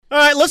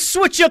right, let's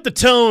switch up the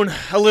tone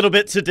a little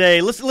bit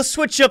today. Let's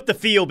switch up the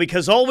feel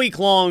because all week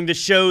long the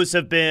shows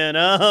have been,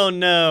 oh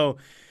no,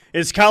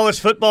 is college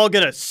football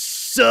gonna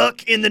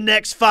suck in the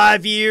next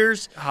 5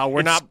 years?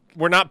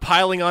 We're not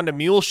piling on to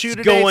Muleshoe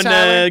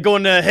today.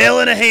 Going to hell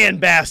in a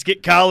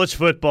handbasket. College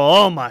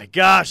football. Oh my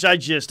gosh, I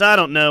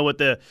don't know what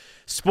the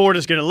sport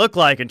is gonna look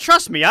like. And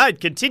trust me, I'd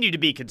continue to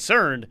be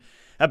concerned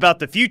about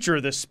the future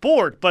of the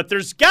sport. But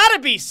there's got to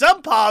be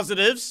some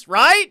positives,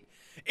 right?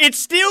 It's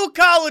still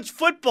college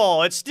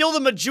football. It's still the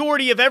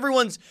majority of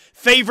everyone's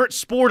favorite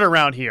sport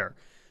around here.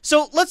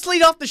 So let's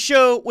lead off the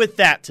show with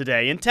that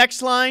today. And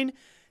text line,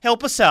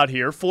 help us out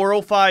here,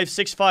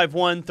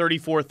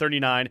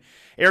 405-651-3439.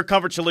 Air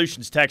Comfort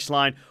Solutions text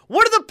line.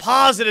 What are the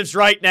positives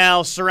right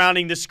now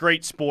surrounding this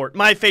great sport,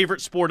 my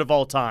favorite sport of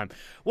all time?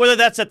 Whether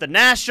that's at the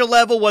national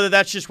level, whether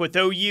that's just with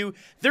OU,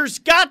 there's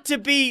got to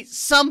be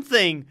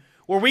something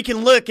where we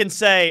can look and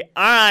say,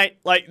 all right,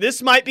 like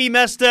this might be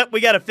messed up.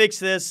 We got to fix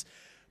this.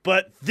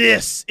 But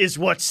this is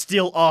what's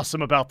still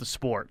awesome about the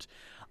sport.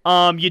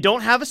 You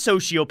don't have a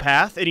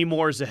sociopath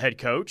anymore as a head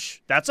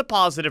coach. That's a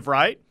positive,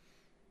 right?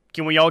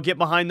 Can we all get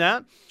behind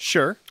that?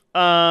 Sure.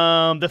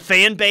 The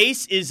fan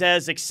base is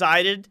as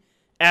excited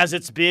as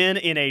it's been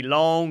in a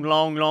long,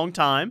 long, long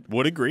time.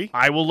 Would agree.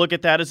 I will look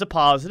at that as a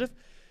positive.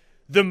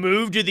 The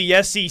move to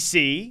the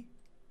SEC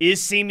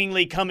is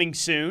seemingly coming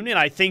soon, and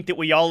I think that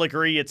we all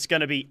agree it's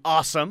going to be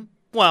awesome.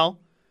 Well,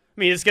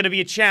 I mean, it's going to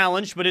be a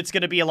challenge, but it's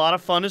going to be a lot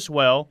of fun as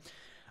well.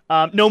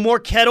 No more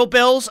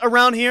kettlebells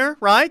around here,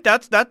 right?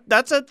 That's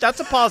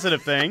a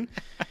positive thing.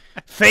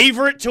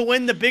 Favorite to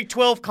win the Big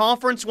 12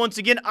 Conference once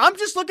again. I'm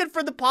just looking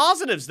for the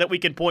positives that we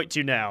can point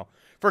to now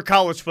for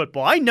college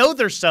football. I know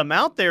there's some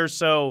out there,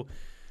 so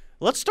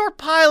let's start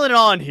piling it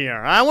on here.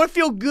 I want to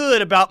feel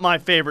good about my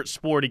favorite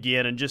sport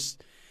again and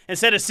just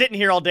instead of sitting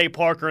here all day,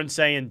 Parker, and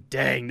saying,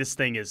 dang, this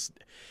thing it's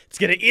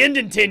going to end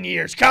in 10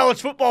 years. College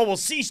football will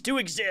cease to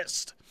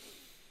exist.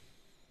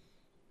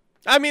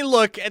 I mean,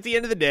 look, at the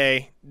end of the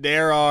day,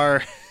 there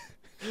are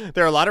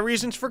a lot of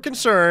reasons for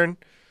concern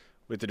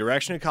with the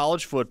direction of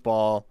college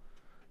football,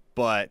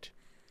 but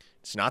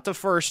it's not the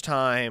first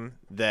time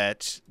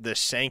that the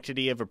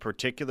sanctity of a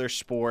particular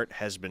sport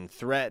has been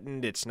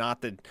threatened. It's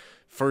not the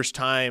first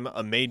time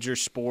a major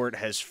sport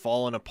has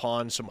fallen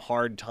upon some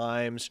hard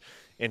times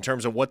in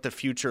terms of what the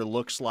future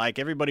looks like.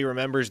 Everybody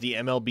remembers the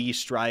MLB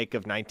strike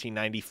of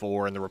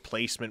 1994 and the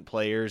replacement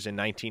players in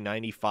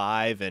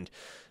 1995, and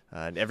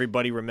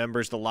everybody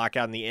remembers the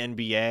lockout in the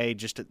NBA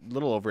just a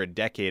little over a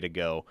decade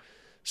ago.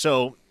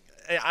 So,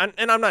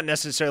 and I'm not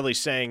necessarily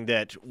saying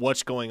that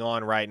what's going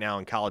on right now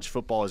in college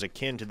football is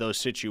akin to those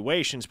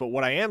situations, but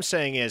what I am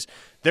saying is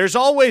there's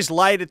always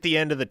light at the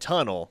end of the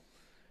tunnel.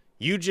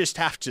 You just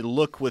have to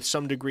look with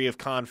some degree of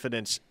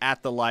confidence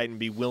at the light and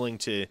be willing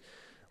to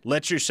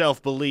let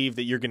yourself believe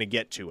that you're going to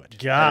get to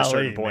it at a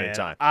certain point in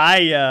time.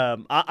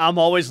 I'm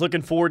always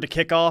looking forward to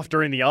kickoff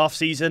during the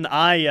offseason.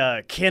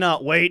 I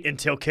cannot wait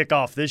until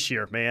kickoff this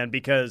year, man,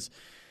 because,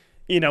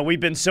 you know, we've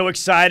been so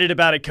excited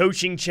about a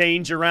coaching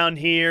change around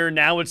here.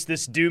 Now it's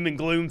this doom and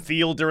gloom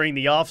feel during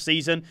the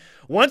offseason.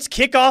 Once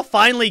kickoff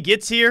finally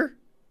gets here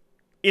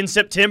in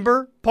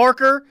September,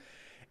 Parker,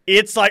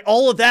 it's like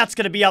all of that's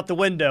going to be out the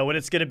window, and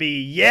it's going to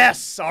be,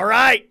 yes, all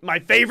right, my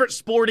favorite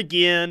sport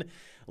again,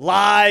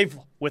 live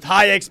with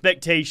high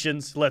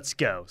expectations. Let's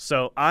go.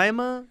 So I'm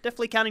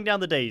definitely counting down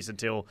the days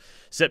until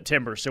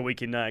September so we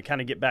can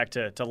kind of get back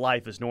to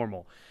life as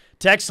normal.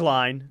 Text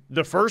line,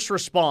 the first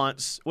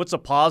response, what's a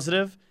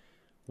positive?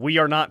 We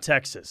are not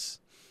Texas.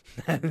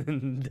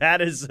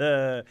 That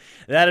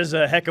is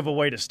a heck of a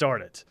way to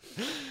start it.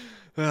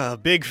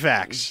 Big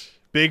facts.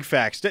 Big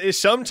facts.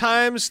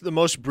 Sometimes the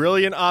most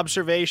brilliant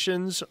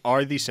observations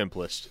are the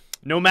simplest.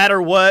 No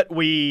matter what,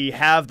 we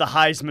have the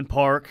Heisman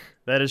Park.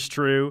 That is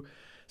true.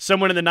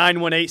 Someone in the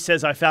 918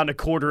 says, I found a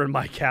quarter in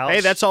my couch.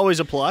 Hey, that's always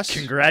a plus.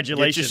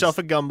 Congratulations. Get yourself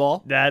a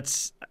gumball.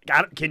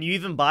 Can you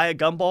even buy a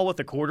gumball with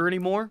a quarter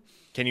anymore?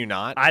 Can you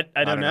not? I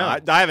don't know.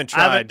 I haven't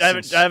tried.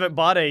 I haven't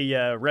bought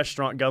a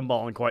restaurant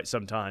gumball in quite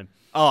some time.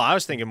 Oh, I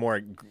was thinking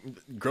more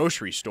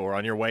grocery store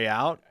on your way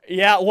out.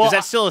 Yeah, well, is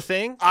that still a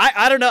thing?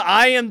 I don't know.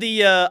 I am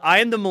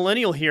the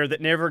millennial here that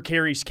never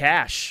carries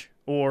cash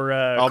or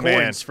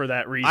coins for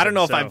that reason. I don't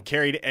know if I've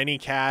carried any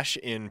cash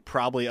in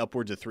probably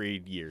upwards of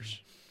 3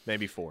 years,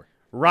 maybe 4.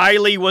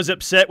 Riley was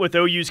upset with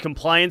OU's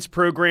compliance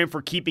program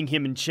for keeping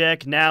him in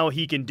check. Now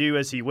he can do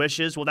as he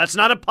wishes. Well, that's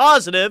not a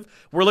positive.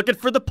 We're looking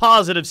for the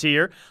positives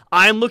here.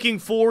 I'm looking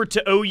forward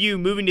to OU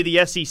moving to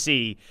the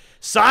SEC.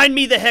 Sign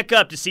me the heck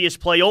up to see us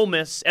play Ole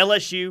Miss,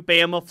 LSU,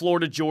 Bama,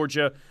 Florida,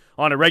 Georgia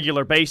on a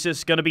regular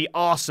basis. Going to be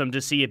awesome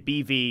to see if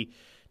BV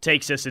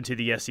takes us into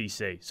the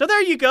SEC. So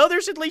there you go.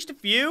 There's at least a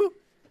few.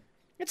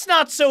 It's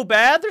not so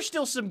bad. There's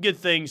still some good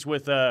things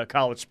with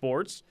college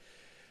sports.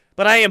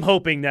 But I am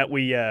hoping that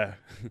we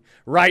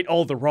right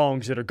all the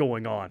wrongs that are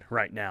going on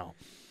right now.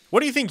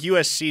 What do you think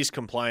USC's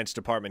compliance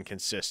department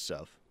consists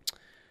of?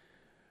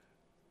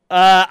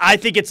 I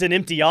think it's an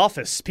empty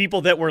office.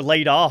 People that were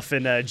laid off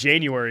in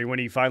January when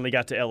he finally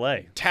got to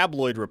L.A.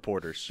 Tabloid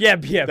reporters. Yeah,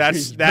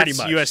 That's pretty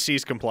much.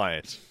 USC's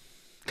compliance.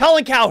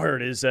 Colin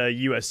Cowherd is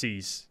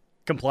USC's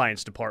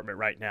compliance department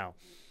right now.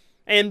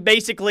 And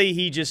basically,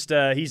 he's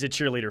a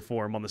cheerleader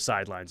for him on the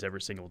sidelines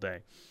every single day.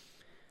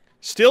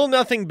 Still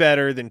nothing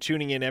better than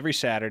tuning in every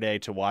Saturday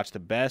to watch the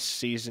best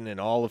season in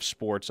all of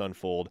sports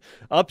unfold.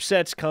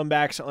 Upsets,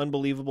 comebacks,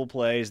 unbelievable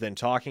plays, then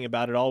talking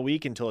about it all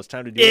week until it's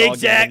time to do it all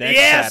again the next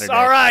Saturday.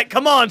 All right.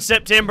 Come on,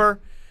 September.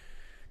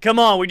 Come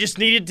on. We just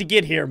needed to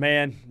get here,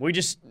 man.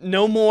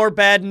 No more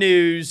bad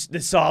news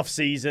this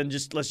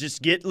offseason. Let's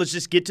just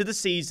get to the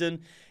season,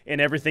 and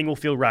everything will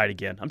feel right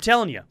again. I'm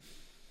telling you.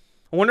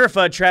 I wonder if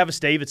Travis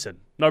Davidson,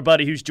 our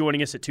buddy who's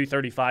joining us at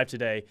 2:35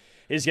 today,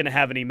 is going to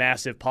have any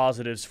massive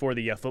positives for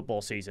the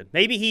football season.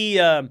 Maybe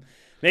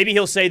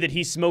he'll say that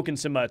he's smoking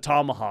some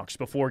tomahawks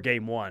before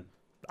game one.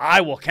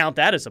 I will count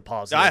that as a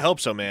positive. I hope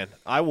so, man.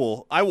 I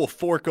will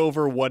fork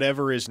over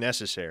whatever is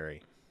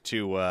necessary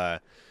to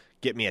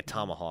get me a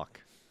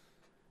tomahawk.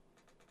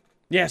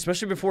 Yeah,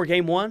 especially before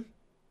game one.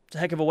 It's a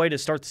heck of a way to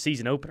start the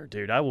season opener,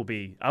 dude. I will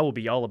be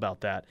all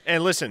about that.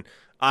 And listen,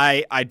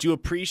 I do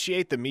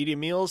appreciate the media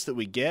meals that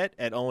we get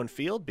at Owen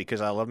Field because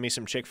I love me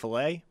some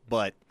Chick-fil-A,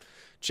 but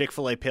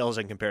Chick-fil-A pales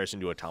in comparison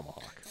to a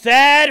tomahawk.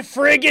 Thad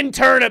friggin'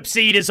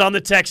 Turnipseed is on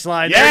the text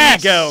line.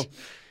 Yes! There you go.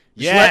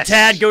 Yes. Let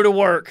Tad go to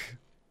work.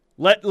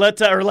 Let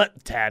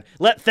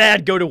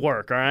Thad go to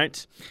work. All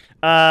right.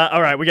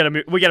 All right. We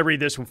gotta read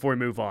this one before we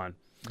move on.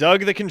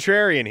 Doug the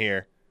Contrarian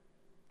here.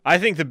 I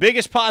think the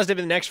biggest positive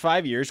in the next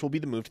 5 years will be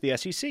the move to the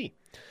SEC.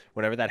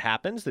 Whenever that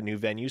happens, the new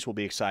venues will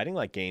be exciting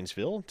like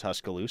Gainesville,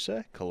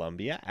 Tuscaloosa,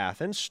 Columbia,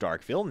 Athens,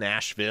 Starkville,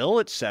 Nashville,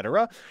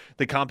 etc.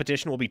 The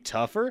competition will be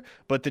tougher,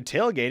 but the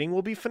tailgating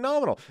will be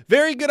phenomenal.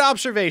 Very good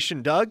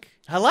observation, Doug.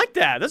 I like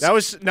that. That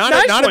was not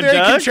nice a very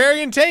Doug.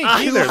 contrarian take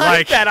either. I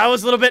like that. I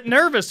was a little bit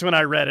nervous when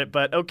I read it,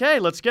 but okay,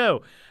 let's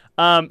go.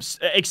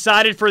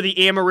 Excited for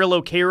the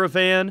Amarillo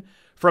Caravan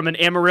from an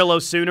Amarillo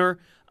Sooner.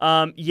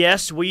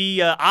 Yes,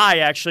 I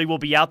actually will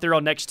be out there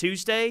on next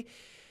Tuesday.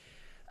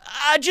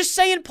 Just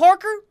saying,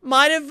 Parker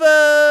might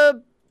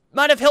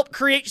have helped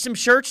create some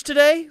shirts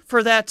today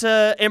for that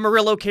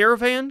Amarillo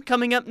Caravan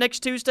coming up next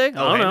Tuesday.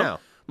 I don't know.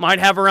 Might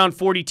have around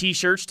 40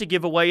 T-shirts to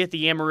give away at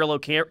the Amarillo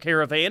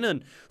Caravan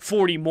and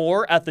 40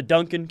 more at the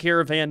Duncan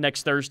Caravan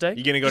next Thursday.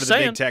 You gonna go to the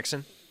Big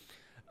Texan?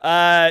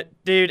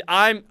 Dude,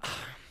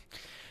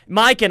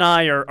 Mike and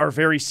I are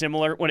very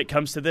similar when it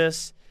comes to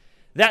this.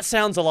 That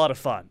sounds a lot of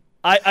fun.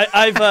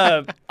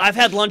 I've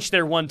had lunch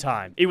there one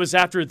time. It was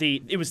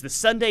the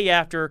Sunday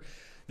after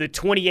the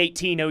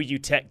 2018 OU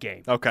Tech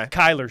game. Okay.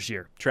 Kyler's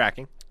year.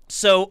 Tracking.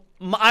 So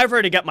I've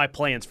already got my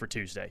plans for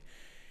Tuesday.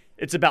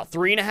 It's about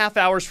 3.5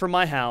 hours from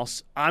my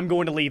house. I'm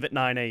going to leave at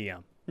 9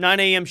 a.m. 9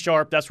 a.m.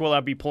 sharp, that's where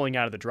I'll be pulling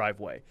out of the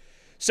driveway.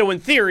 So in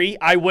theory,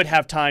 I would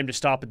have time to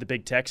stop at the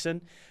Big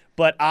Texan,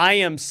 but I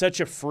am such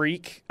a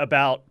freak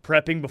about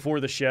prepping before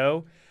the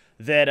show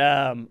that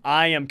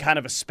I am kind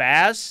of a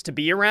spaz to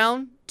be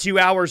around 2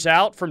 hours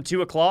out from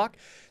 2 o'clock.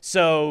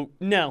 So,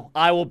 no,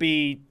 I will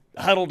be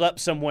huddled up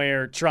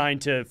somewhere trying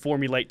to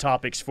formulate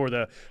topics for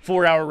the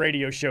 4-hour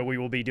radio show we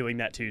will be doing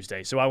that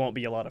Tuesday. So I won't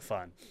be a lot of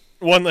fun.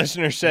 One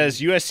listener says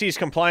USC's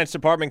compliance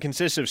department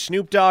consists of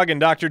Snoop Dogg and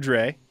Dr.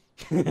 Dre.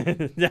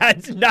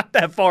 That's not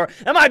that far.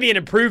 That might be an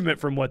improvement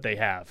from what they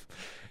have.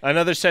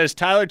 Another says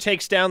Tyler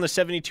takes down the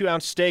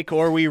 72-ounce steak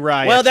or we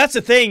riot. Well, that's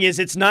the thing is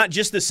it's not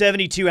just the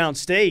 72-ounce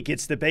steak.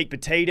 It's the baked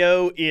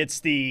potato, it's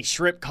the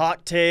shrimp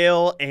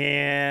cocktail,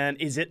 and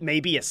is it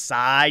maybe a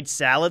side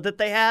salad that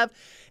they have?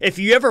 If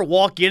you ever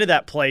walk into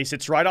that place,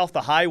 it's right off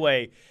the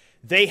highway.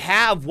 They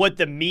have what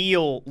the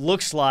meal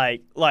looks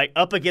like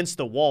up against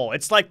the wall.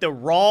 It's like the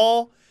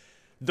raw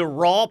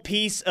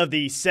piece of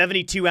the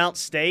 72-ounce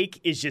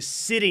steak is just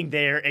sitting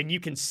there, and you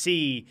can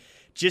see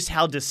just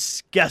how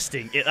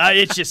disgusting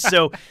it's just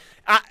so.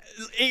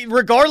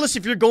 Regardless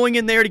if you're going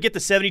in there to get the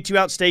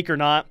 72-ounce steak or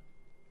not,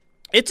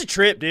 it's a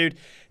trip, dude.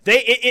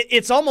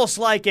 It's almost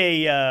like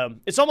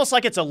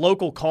it's a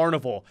local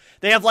carnival.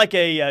 They have like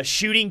a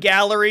shooting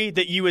gallery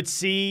that you would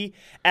see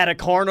at a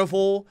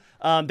carnival.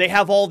 They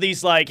have all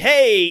these like,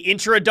 hey,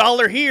 enter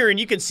 $1 here, and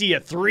you can see a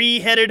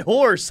 3-headed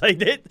horse.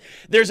 Like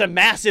there's a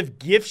massive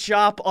gift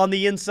shop on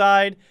the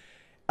inside.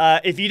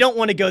 If you don't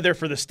want to go there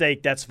for the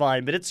steak, that's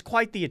fine, but it's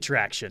quite the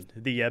attraction,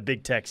 the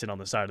Big Texan on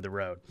the side of the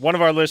road. One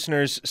of our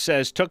listeners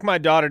says, took my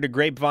daughter to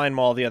Grapevine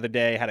Mall the other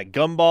day, had a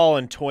gumball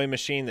and toy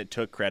machine that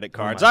took credit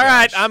cards. All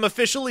right, I'm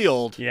officially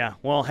old. Yeah,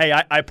 well, hey,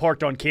 I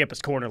parked on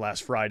Campus Corner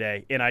last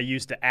Friday, and I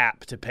used the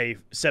app to pay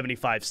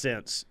 75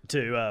 cents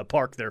to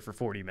park there for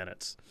 40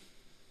 minutes.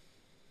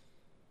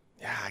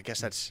 Yeah, I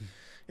guess that's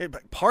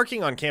 –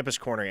 parking on Campus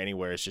Corner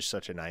anywhere is just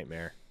such a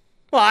nightmare.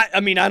 Well, I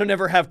mean, I don't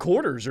ever have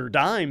quarters or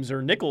dimes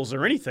or nickels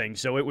or anything,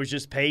 so it was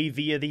just pay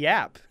via the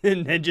app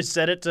and just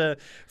set it to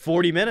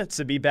 40 minutes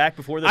to be back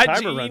before the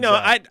timer runs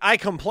out. I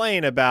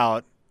complain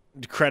about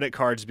credit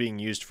cards being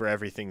used for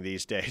everything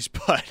these days,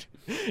 but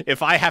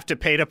if I have to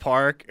pay to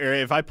park or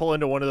if I pull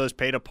into one of those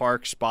pay to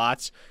park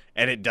spots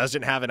and it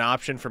doesn't have an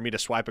option for me to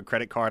swipe a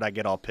credit card, I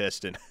get all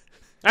pissed and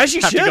As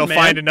you have should, to go man.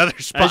 find another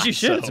spot. As you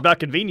should. so. It's about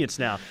convenience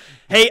now.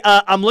 Hey,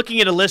 I'm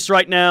looking at a list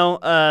right now.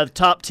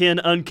 Top 10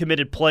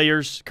 uncommitted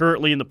players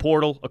currently in the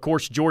portal. Of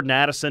course, Jordan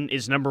Addison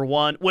is number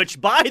one,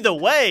 which, by the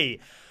way,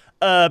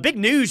 big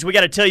news we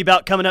got to tell you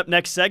about coming up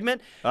next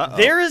segment. Uh-oh.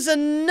 There is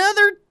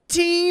another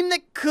team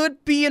that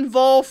could be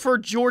involved for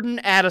Jordan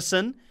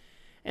Addison,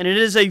 and it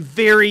is a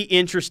very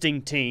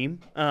interesting team.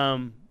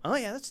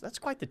 That's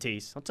quite the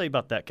tease. I'll tell you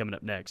about that coming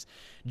up next.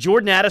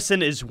 Jordan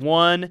Addison is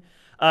one.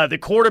 The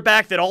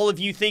quarterback that all of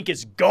you think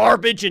is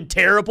garbage and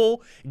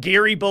terrible,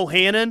 Gary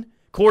Bohannon,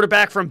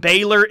 quarterback from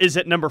Baylor, is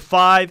at number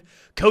 5.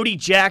 Cody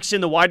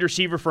Jackson, the wide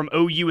receiver from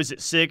OU, is at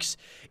 6.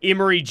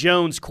 Emory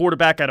Jones,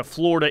 quarterback out of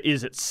Florida,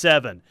 is at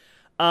 7.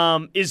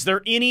 Is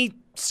there any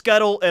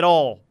scuttle at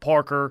all,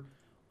 Parker,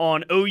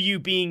 on OU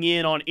being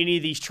in on any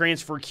of these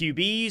transfer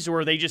QBs, or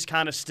are they just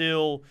kind of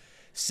still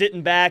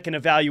sitting back and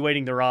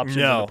evaluating their options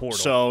in the portal?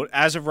 So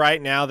as of right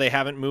now, they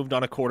haven't moved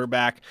on a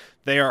quarterback.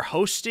 They are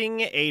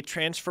hosting a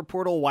transfer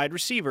portal wide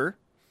receiver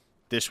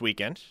this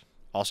weekend.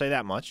 I'll say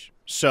that much.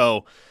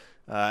 So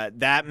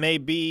that may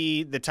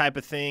be the type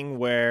of thing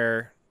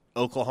where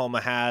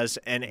Oklahoma has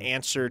an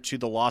answer to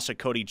the loss of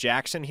Cody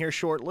Jackson here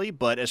shortly.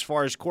 But as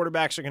far as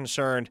quarterbacks are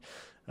concerned,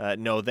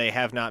 no, they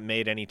have not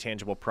made any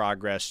tangible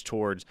progress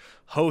towards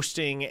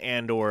hosting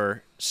and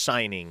or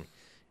signing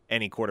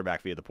any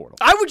quarterback via the portal.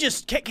 I would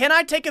just – can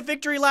I take a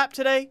victory lap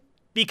today?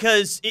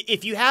 Because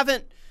if you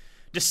haven't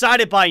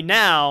decided by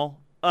now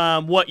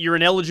you're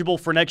ineligible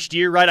for next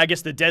year, right? I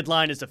guess the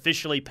deadline is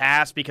officially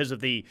passed because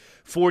of the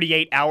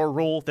 48-hour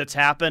rule that's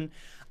happened.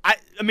 I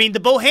mean, the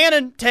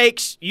Bohannon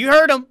takes – you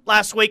heard him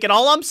last week, and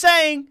all I'm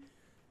saying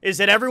is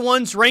that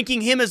everyone's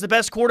ranking him as the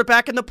best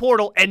quarterback in the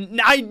portal,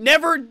 and I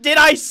never did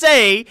I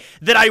say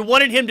that I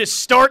wanted him to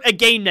start a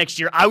game next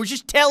year. I was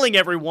just telling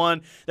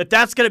everyone that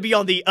that's going to be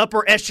on the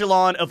upper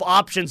echelon of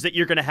options that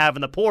you're going to have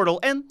in the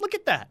portal, and look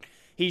at that.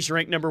 He's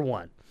ranked number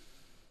 1.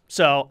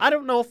 So I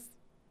don't know if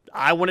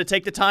I want to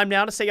take the time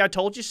now to say I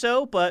told you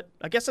so, but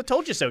I guess I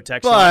told you so,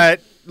 Texas. But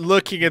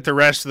looking at the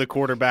rest of the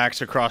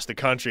quarterbacks across the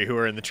country who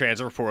are in the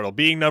transfer portal,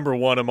 being number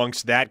 1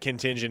 amongst that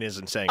contingent is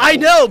insane. I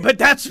know, but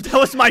that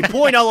was my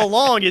point all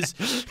along is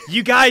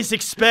you guys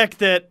expect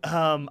that,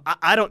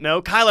 I don't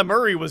know, Kyler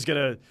Murray was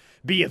going to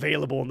be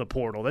available in the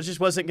portal. That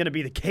just wasn't going to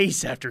be the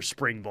case after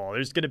spring ball.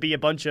 There's going to be a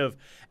bunch of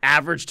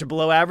average to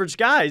below average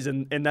guys,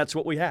 and that's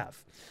what we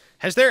have.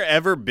 Has there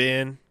ever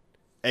been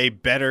a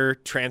better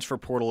transfer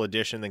portal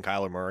addition than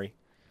Kyler Murray?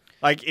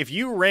 Like, if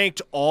you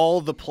ranked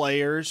all the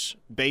players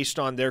based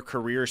on their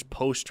careers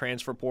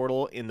post-transfer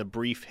portal in the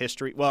brief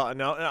history – well,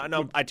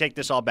 no, I take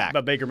this all back.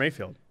 About Baker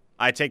Mayfield.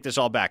 I take this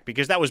all back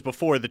because that was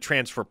before the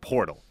transfer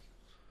portal.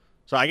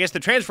 So I guess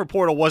the transfer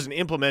portal wasn't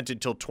implemented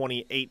until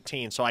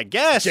 2018. So I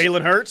guess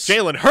Jalen Hurts.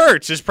 Jalen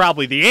Hurts is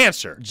probably the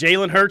answer.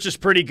 Jalen Hurts is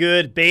pretty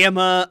good.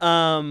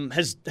 Bama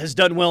has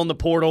done well in the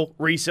portal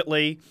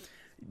recently.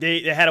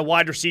 They had a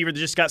wide receiver that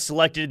just got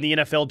selected in the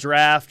NFL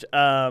draft.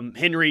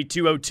 Henry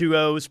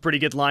 2020 is pretty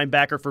good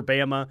linebacker for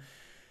Bama.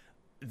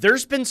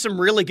 There's been some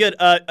really good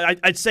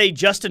I'd say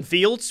Justin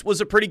Fields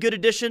was a pretty good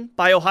addition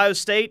by Ohio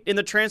State in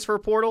the transfer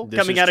portal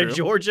coming out of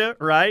Georgia,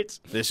 right?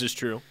 This is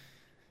true.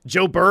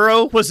 Joe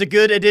Burrow was a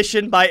good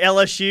addition by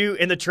LSU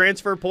in the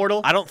transfer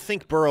portal. I don't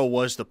think Burrow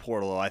was the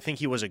portal, though. I think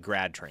he was a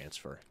grad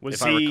transfer,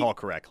 if I recall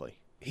correctly.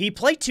 He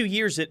played 2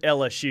 years at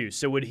LSU,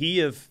 so would he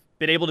have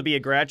been able to be a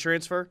grad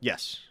transfer?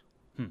 Yes.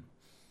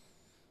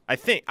 I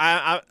think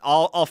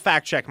I'll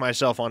fact check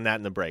myself on that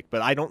in the break,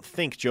 but I don't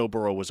think Joe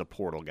Burrow was a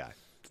portal guy.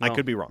 I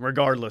could be wrong.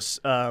 Regardless,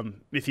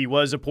 if he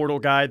was a portal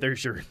guy,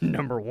 there's your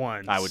number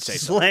 1. I would say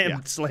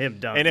slam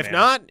dunk. And if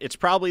not, it's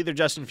probably either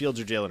Justin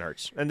Fields or Jalen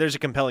Hurts, and there's a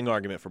compelling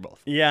argument for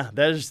both. Yeah,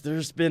 there's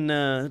been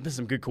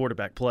some good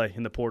quarterback play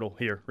in the portal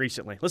here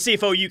recently. Let's see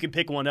if OU can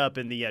pick one up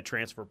in the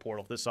transfer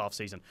portal this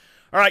offseason.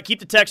 All right, keep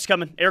the text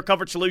coming. Air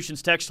Comfort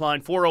Solutions text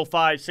line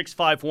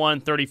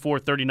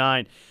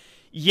 405-651-3439.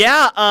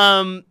 Yeah,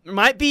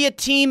 might be a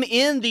team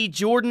in the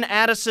Jordan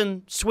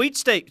Addison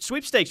sweepstakes.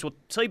 We'll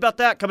tell you about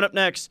that coming up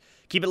next.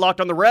 Keep it locked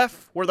on the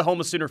Ref. We're the home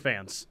of Sooner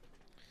fans.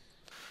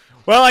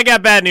 Well, I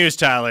got bad news,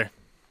 Tyler.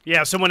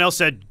 Yeah, someone else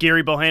said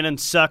Gary Bohannon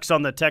sucks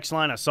on the text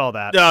line. I saw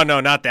that.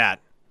 No, not that.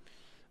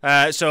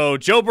 So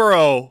Joe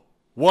Burrow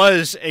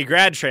was a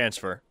grad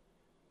transfer,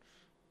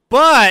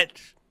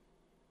 but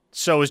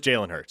so was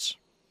Jalen Hurts.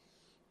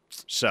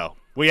 So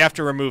we have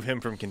to remove him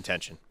from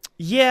contention.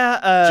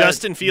 Yeah.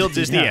 Justin Fields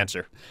is the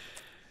answer.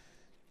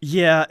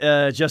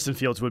 Yeah, Justin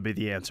Fields would be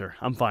the answer.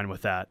 I'm fine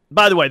with that.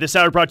 By the way, this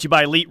hour brought to you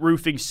by Elite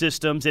Roofing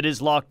Systems. It is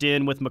locked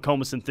in with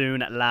McComas and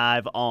Thune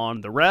live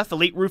on the Ref.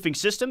 Elite Roofing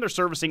System, they're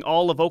servicing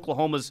all of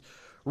Oklahoma's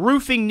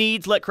roofing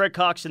needs. Let Craig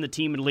Cox and the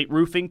team at Elite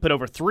Roofing put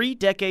over 3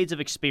 decades of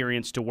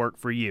experience to work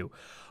for you.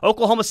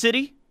 Oklahoma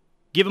City,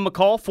 give them a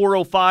call,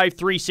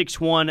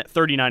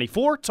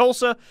 405-361-3094.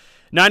 Tulsa,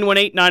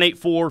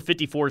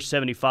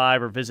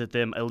 918-984-5475, or visit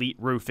them,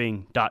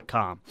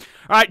 eliteroofing.com.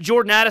 All right,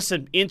 Jordan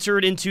Addison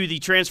entered into the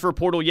transfer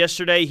portal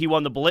yesterday. He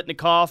won the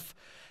Biletnikoff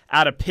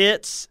out of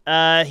Pitts.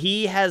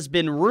 He has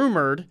been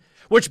rumored,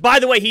 which, by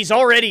the way, he's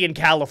already in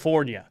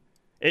California.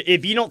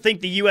 If you don't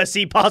think the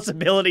USC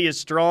possibility is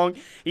strong,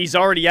 he's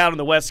already out on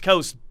the West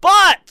Coast.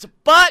 But,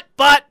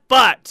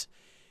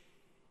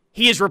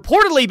 he has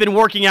reportedly been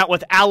working out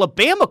with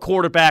Alabama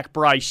quarterback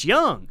Bryce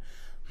Young.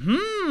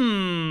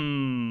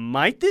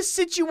 Might this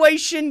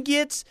situation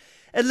get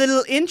a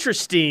little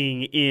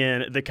interesting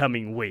in the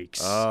coming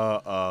weeks?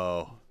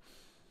 Uh-oh.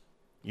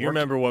 You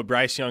remember what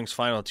Bryce Young's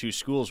final 2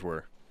 schools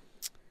were?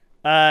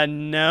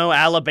 No,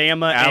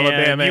 Alabama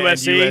and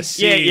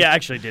USC. Yeah, I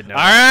actually did know.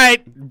 All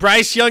right,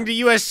 Bryce Young to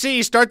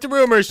USC. Start the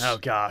rumors. Oh,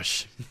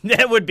 gosh.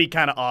 That would be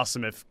kind of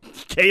awesome if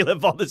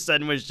Caleb all of a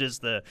sudden was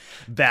just the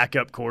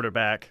backup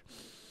quarterback.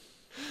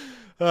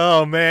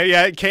 Oh, man.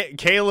 Yeah,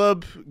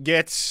 Caleb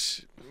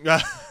gets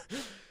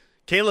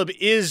Caleb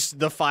is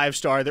the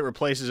 5-star that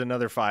replaces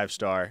another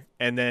 5-star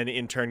and then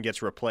in turn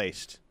gets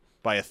replaced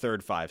by a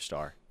third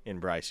 5-star in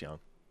Bryce Young.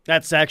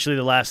 That's actually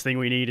the last thing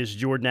we need is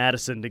Jordan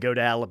Addison to go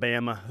to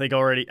Alabama. I think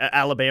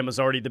Alabama's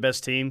already the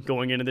best team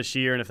going into this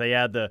year, and if they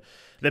add the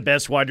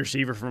best wide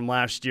receiver from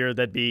last year,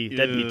 that'd be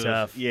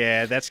tough.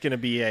 Yeah, that's gonna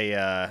be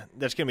a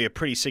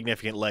pretty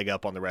significant leg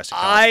up on the rest of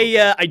college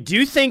I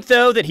do think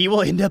though that he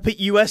will end up at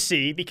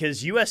USC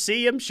because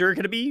USC I'm sure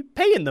going to be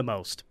paying the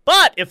most.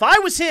 But if I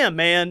was him,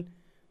 man,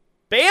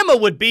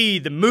 Bama would be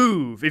the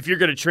move if you're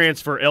going to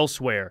transfer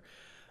elsewhere.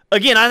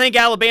 Again, I think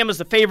Alabama's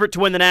the favorite to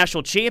win the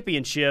national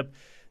championship.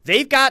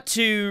 They've got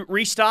to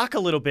restock a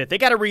little bit. They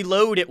got to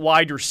reload at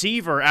wide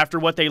receiver after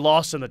what they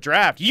lost in the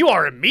draft. You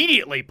are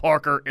immediately,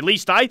 Parker, at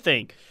least I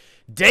think,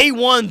 day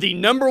one, the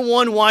number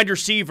 1 wide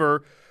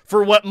receiver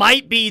for what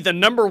might be the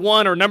number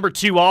 1 or number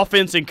 2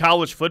 offense in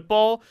college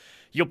football.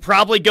 You'll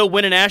probably go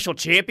win a national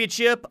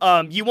championship.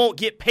 You won't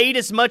get paid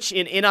as much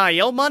in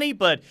NIL money,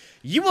 but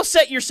you will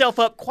set yourself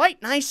up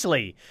quite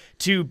nicely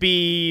to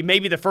be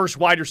maybe the first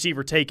wide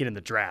receiver taken in the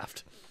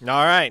draft.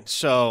 All right,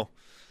 so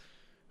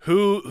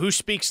who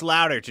speaks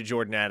louder to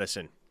Jordan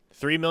Addison?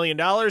 $3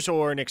 million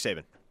or Nick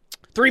Saban?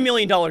 $3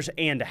 million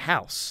and a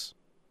house,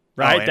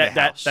 right?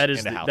 Oh,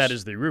 That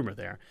is the rumor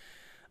there.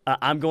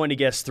 I'm going to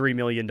guess $3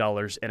 million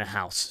and a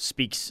house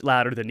speaks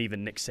louder than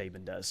even Nick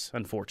Saban does,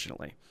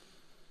 unfortunately.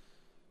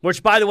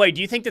 Which, by the way,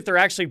 do you think that they're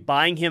actually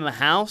buying him a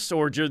house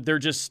or they're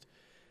just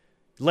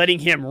letting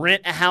him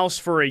rent a house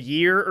for a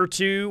year or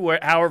two,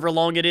 however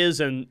long it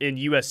is, and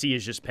USC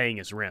is just paying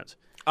his rent?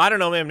 I don't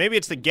know, man. Maybe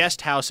it's the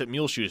guest house at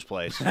Muleshoe's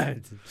place.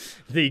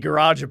 The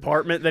garage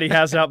apartment that he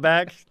has out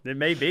back? It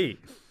may be.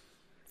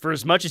 For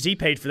as much as he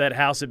paid for that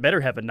house, it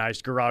better have a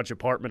nice garage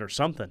apartment or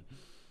something.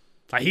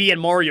 He and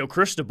Mario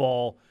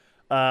Cristobal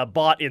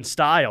bought in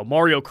style.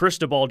 Mario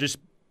Cristobal just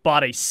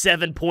bought a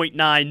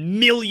 $7.9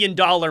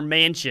 million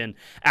mansion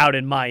out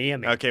in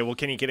Miami. Okay, well,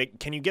 can you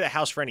get a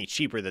house for any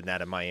cheaper than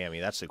that in Miami?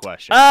 That's the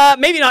question.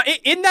 Maybe not.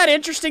 Isn't that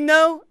interesting,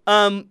 though?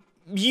 LA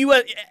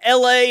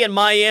and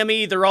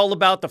Miami, they're all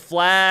about the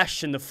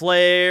flash and the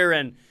flair,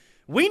 and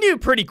we knew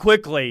pretty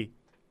quickly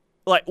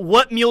like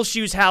what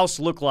Muleshoe's house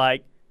looked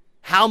like,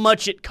 how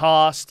much it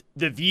cost,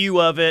 the view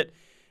of it,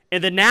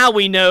 and then now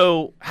we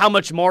know how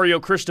much Mario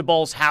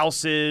Cristobal's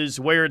house is,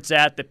 where it's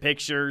at, the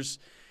pictures.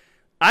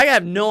 I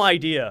have no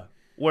idea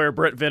where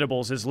Brent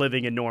Venables is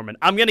living in Norman.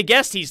 I'm going to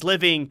guess he's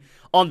living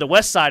on the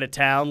west side of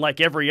town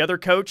like every other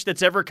coach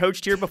that's ever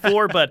coached here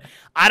before, but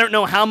I don't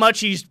know how much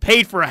he's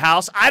paid for a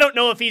house. I don't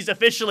know if he's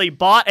officially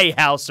bought a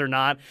house or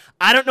not.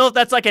 I don't know if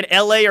that's like an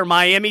LA or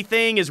Miami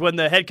thing, is when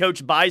the head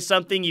coach buys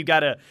something, you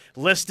got to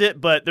list it,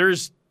 but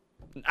there's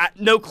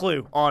no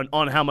clue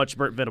on how much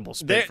Brent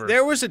Venables paid for.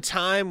 There was a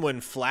time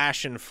when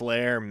flash and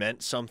flair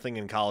meant something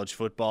in college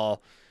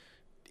football.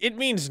 It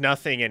means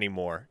nothing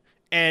anymore.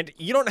 And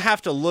you don't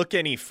have to look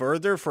any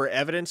further for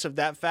evidence of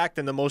that fact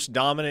than the most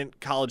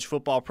dominant college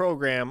football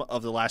program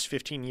of the last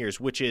 15 years,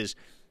 which is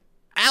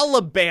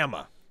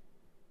Alabama.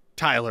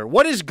 Tyler,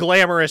 what is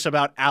glamorous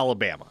about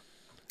Alabama?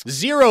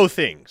 Zero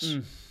things.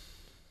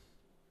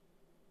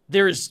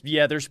 There's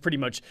pretty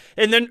much.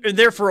 And then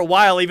there for a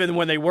while, even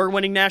when they were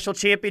winning national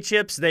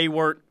championships, they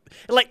weren't.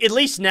 Like, at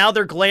least now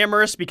they're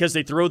glamorous because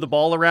they throw the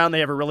ball around. They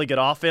have a really good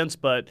offense.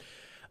 But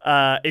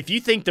if you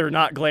think they're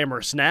not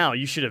glamorous now,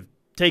 you should have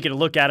taken a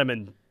look at them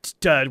in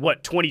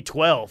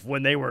 2012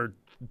 when they were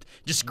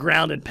just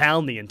ground and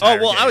pound the entire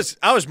game.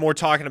 I was more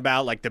talking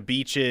about like the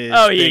beaches,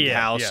 big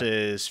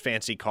houses,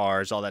 fancy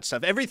cars, all that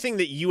stuff. Everything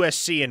that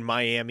USC and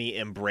Miami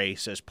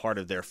embrace as part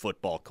of their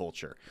football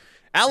culture.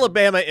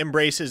 Alabama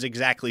embraces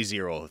exactly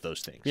zero of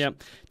those things. Yeah.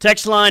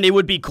 Text line, it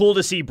would be cool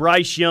to see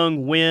Bryce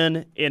Young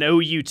win an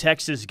OU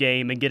Texas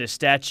game and get a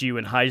statue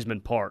in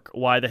Heisman Park.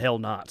 Why the hell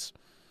not?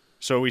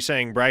 So are we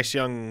saying Bryce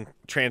Young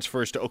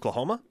transfers to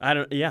Oklahoma?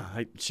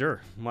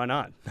 Sure. Why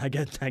not? I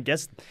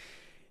guess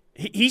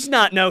he's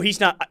not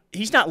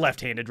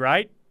left-handed,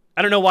 right?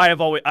 I don't know why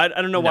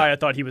why I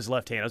thought he was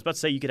left-handed. I was about to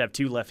say you could have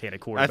two left-handed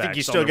quarterbacks. I think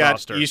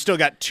you still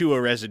got Tua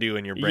residue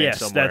in your brain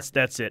somewhere. Yes,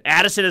 that's it.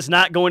 Addison is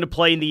not going to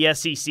play in the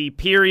SEC,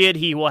 period.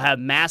 He will have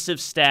massive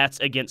stats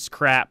against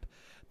crap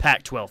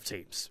Pac-12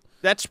 teams.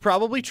 That's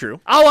probably true.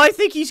 Oh, I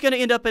think he's going to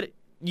end up at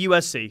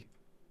USC.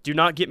 Do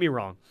not get me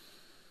wrong.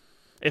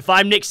 If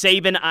I'm Nick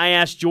Saban, I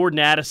ask Jordan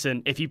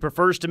Addison if he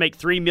prefers to make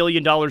 $3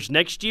 million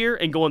next year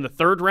and go in the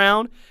third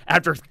round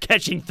after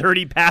catching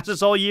 30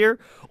 passes all year,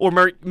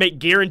 or make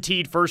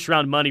guaranteed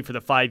first-round money for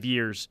the 5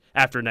 years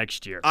after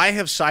next year. I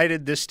have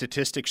cited this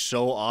statistic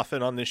so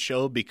often on this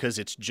show because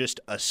it's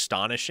just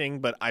astonishing,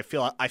 but I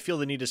feel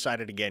the need to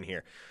cite it again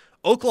here.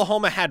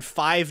 Oklahoma had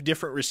 5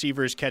 different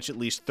receivers catch at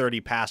least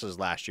 30 passes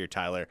last year,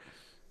 Tyler.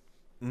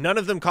 None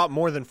of them caught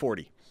more than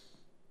 40.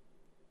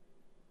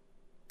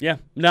 Yeah.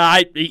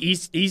 No,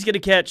 he's going to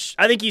catch.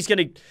 I think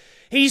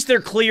he's their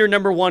clear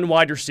number one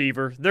wide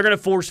receiver. They're going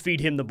to force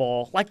feed him the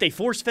ball like they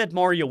force fed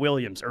Mario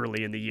Williams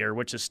early in the year,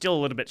 which is still a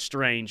little bit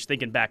strange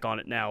thinking back on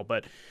it now.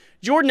 But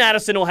Jordan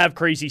Addison will have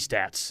crazy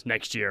stats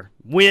next year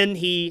when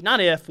he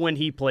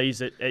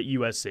plays at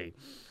USC.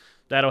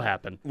 That'll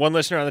happen. One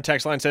listener on the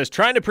text line says,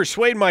 trying to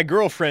persuade my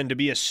girlfriend to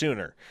be a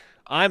Sooner.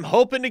 I'm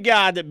hoping to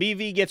God that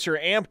BV gets her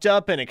amped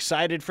up and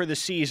excited for the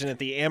season at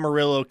the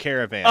Amarillo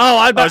Caravan. Oh,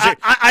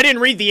 I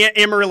didn't read the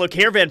Amarillo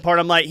Caravan part.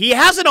 I'm like, he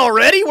hasn't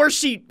already? Where's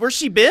she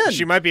been?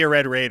 She might be a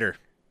Red Raider if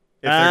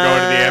they're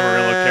going to the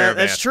Amarillo Caravan.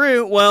 That's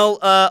true. Well,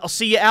 I'll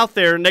see you out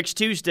there next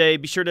Tuesday.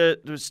 Be sure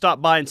to stop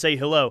by and say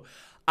hello.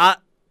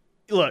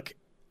 Look,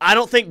 I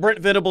don't think Brent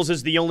Venables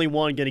is the only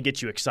one going to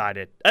get you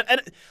excited.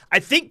 I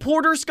think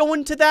Porter's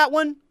going to that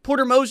one.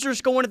 Porter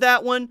Moser's going to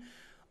that one.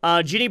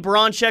 Jenny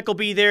Baranchek will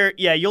be there.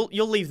 Yeah, you'll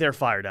leave there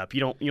fired up. You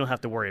don't have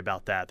to worry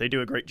about that. They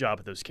do a great job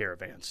at those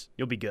caravans.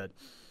 You'll be good.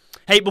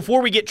 Hey,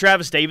 before we get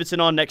Travis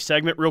Davidson on next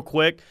segment real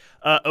quick,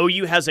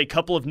 OU has a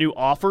couple of new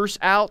offers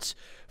out.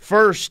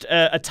 First,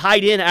 a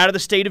tight end out of the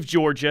state of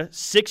Georgia,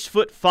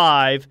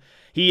 6'5".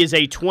 He is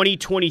a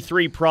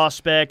 2023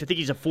 prospect. I think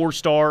he's a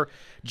 4-star.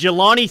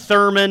 Jelani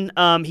Thurman,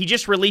 he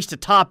just released a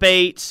top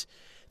 8.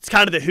 It's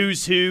kind of the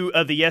who's who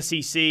of the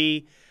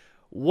SEC.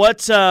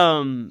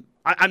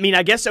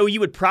 I guess OU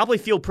would probably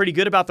feel pretty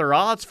good about their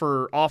odds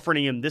for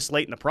offering him this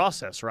late in the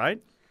process, right?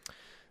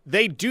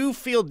 They do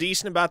feel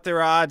decent about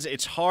their odds.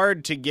 It's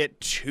hard to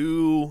get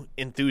too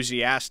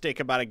enthusiastic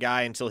about a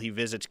guy until he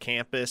visits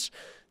campus.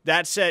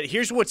 That said,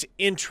 here's what's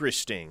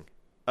interesting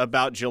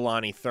about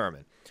Jelani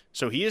Thurman.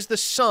 So he is the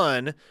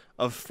son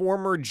of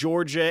former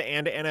Georgia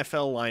and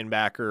NFL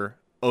linebacker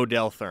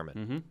Odell Thurman.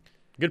 Mm-hmm.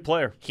 Good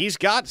player. He's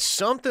got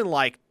something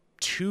like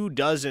 24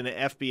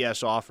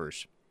 FBS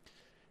offers.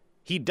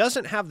 He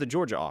doesn't have the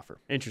Georgia offer.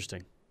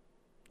 Interesting.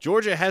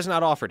 Georgia has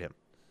not offered him.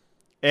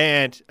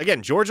 And,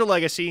 again, Georgia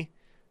legacy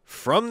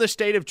from the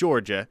state of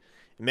Georgia.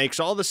 It makes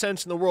all the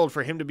sense in the world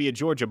for him to be a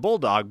Georgia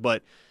Bulldog,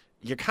 but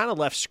you're kind of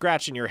left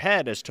scratching your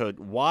head as to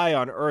why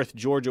on earth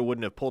Georgia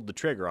wouldn't have pulled the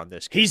trigger on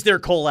this kid. He's their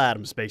Cole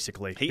Adams,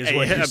 basically.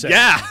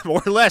 Yeah,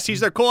 more or less. He's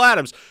their Cole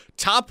Adams.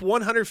 Top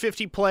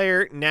 150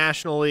 player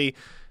nationally.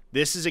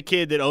 This is a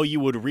kid that OU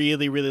would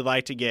really, really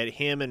like to get.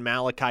 Him and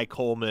Malachi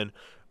Coleman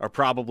are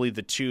probably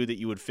the two that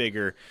you would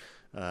figure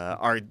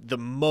are the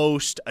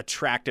most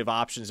attractive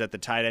options at the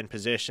tight end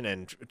position.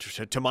 And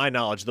to my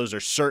knowledge, those are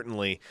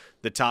certainly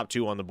the top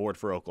 2 on the board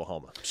for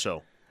Oklahoma.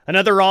 So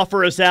another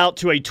offer is out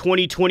to a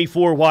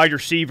 2024 wide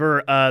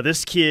receiver.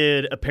 This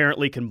kid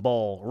apparently can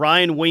ball.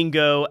 Ryan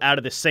Wingo out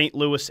of the St.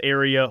 Louis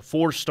area,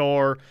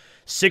 4-star,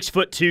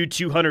 6'2",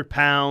 200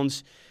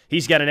 pounds.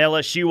 He's got an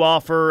LSU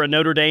offer, a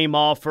Notre Dame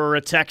offer,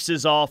 a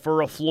Texas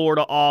offer, a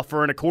Florida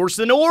offer, and, of course,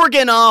 an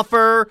Oregon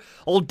offer.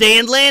 Old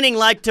Dan Lanning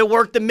liked to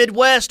work the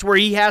Midwest where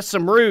he has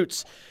some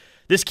roots.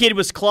 This kid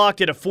was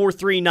clocked at a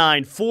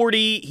 4.39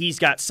 40. He's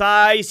got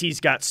size, he's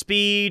got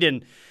speed,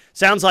 and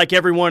sounds like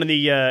everyone in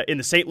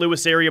the St.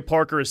 Louis area,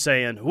 Parker, is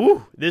saying,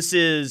 "Whew, this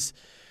is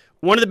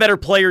one of the better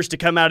players to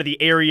come out of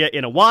the area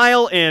in a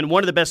while, and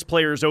one of the best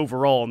players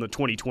overall in the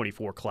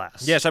 2024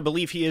 class." Yes, I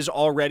believe he is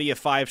already a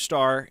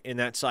 5-star in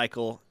that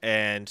cycle,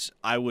 and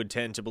I would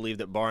tend to believe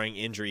that barring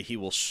injury, he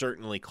will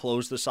certainly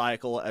close the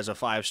cycle as a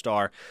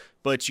 5-star.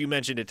 But you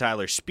mentioned it,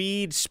 Tyler.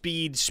 Speed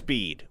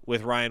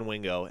with Ryan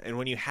Wingo. And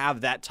when you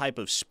have that type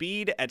of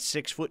speed at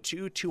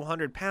 6'2",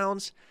 200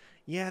 pounds,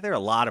 yeah, there are a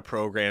lot of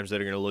programs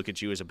that are going to look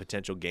at you as a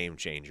potential game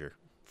changer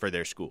for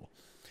their school.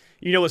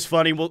 You know what's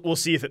funny? We'll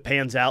see if it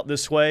pans out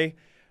this way.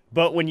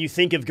 But when you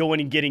think of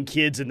going and getting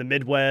kids in the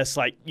Midwest,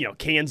 like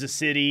Kansas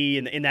City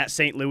and in that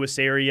St. Louis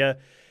area,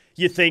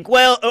 you think,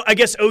 well, I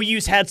guess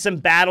OU's had some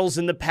battles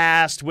in the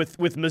past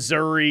with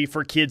Missouri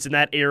for kids in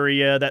that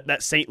area,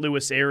 that St.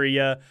 Louis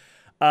area.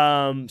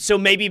 So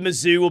maybe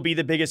Mizzou will be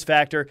the biggest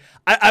factor.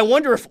 I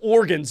wonder if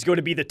Oregon's going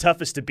to be the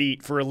toughest to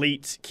beat for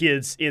elite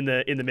kids in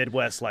the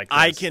Midwest like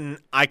this.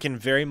 I can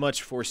very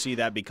much foresee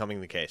that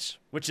becoming the case.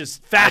 Which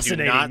is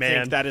fascinating, man. I do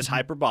not think that is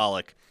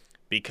hyperbolic,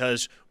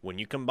 because when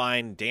you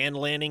combine Dan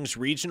Lanning's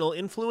regional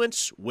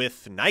influence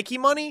with Nike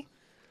money,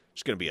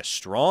 it's going to be a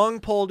strong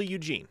pull to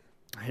Eugene.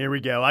 Here we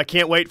go. I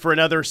can't wait for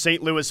another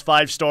St. Louis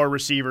 5-star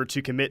receiver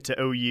to commit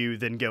to OU,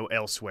 then go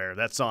elsewhere.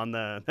 That's on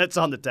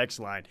the text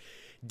line.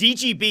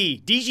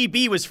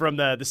 DGB was from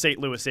the St.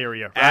 Louis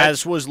area, right?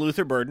 As was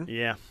Luther Burden.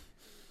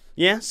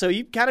 Yeah, so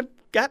you kind of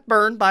got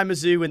burned by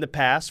Mizzou in the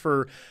past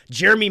for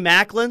Jeremy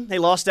Maclin. They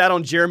lost out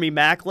on Jeremy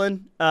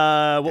Maclin.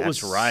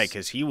 That's right,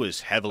 because he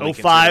was heavily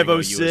 05, considering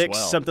OU 06, as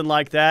well. something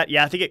like that.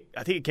 Yeah, I think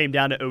it came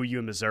down to OU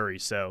and Missouri.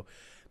 So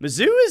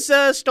Mizzou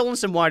has stolen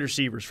some wide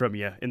receivers from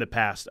you in the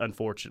past,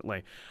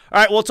 unfortunately.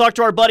 All right, we'll talk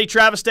to our buddy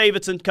Travis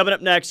Davidson coming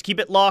up next. Keep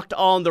it locked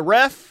on The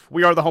Ref.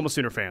 We are the home of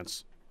Sooner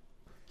fans.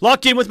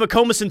 Locked in with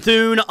McComas and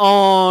Thune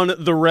on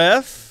The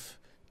Ref.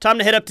 Time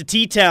to head up to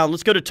T-Town.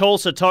 Let's go to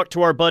Tulsa, talk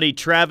to our buddy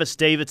Travis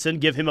Davidson.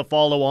 Give him a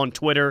follow on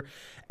Twitter.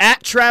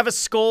 At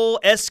Travis Skol,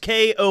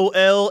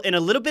 S-K-O-L, and a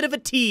little bit of a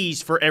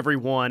tease for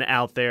everyone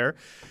out there.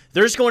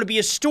 There's going to be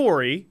a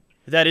story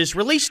that is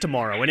released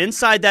tomorrow, and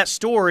inside that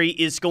story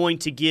is going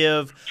to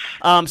give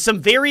some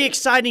very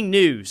exciting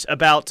news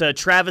about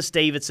Travis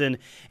Davidson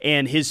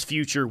and his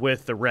future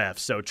with the Ref.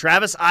 So,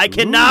 Travis, I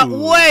cannot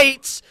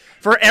wait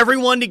for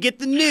everyone to get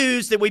the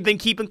news that we've been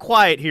keeping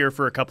quiet here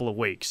for a couple of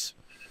weeks.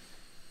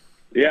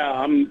 Yeah,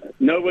 I'm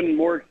no one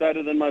more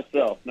excited than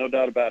myself, no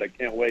doubt about it.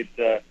 Can't wait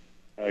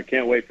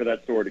for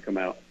that story to come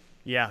out.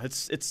 Yeah,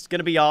 it's going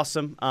to be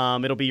awesome.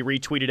 It'll be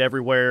retweeted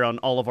everywhere on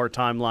all of our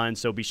timelines,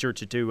 so be sure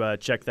to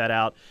check that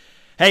out.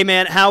 Hey,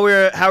 man, how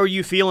are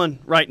you feeling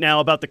right now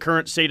about the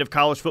current state of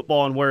college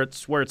football and where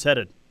it's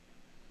headed?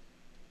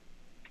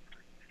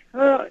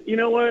 You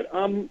know what?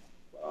 I'm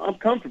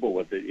comfortable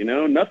with it. You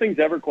know, nothing's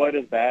ever quite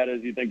as bad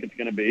as you think it's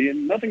going to be,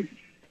 and nothing's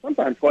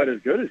sometimes quite as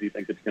good as you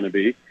think it's going to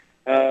be.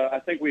 I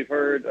think we've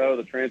heard,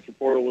 the transfer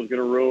portal was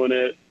going to ruin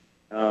it.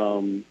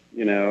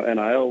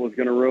 NIL was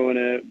going to ruin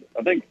it.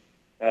 I think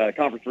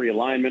conference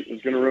realignment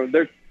was going to ruin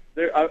it.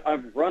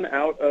 I've run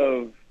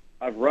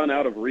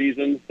out of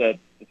reasons that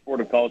the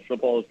sport of college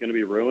football is going to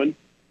be ruined.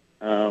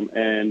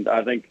 And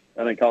I think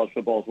college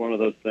football is one of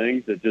those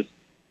things that just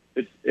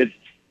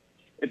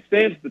it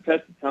stands the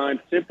test of time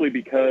simply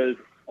because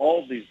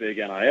all of these big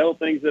NIL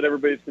things that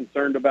everybody's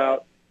concerned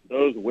about,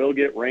 those will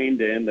get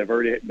reined in. They've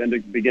already been to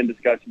begin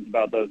discussions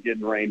about those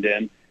getting reined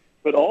in.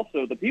 But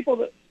also the people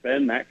that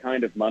spend that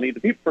kind of money,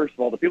 the people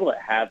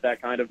that have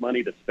that kind of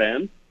money to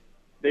spend,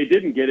 they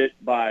didn't get it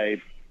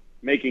by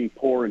making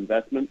poor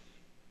investments.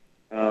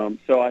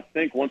 So I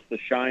think once the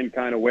shine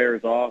kind of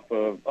wears off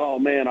of, oh,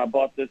 man, I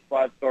bought this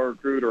 5-star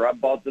recruit or I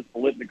bought this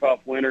Biletnikoff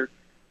winner,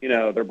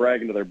 they're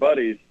bragging to their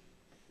buddies,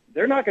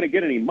 they're not going to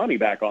get any money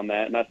back on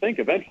that. And I think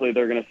eventually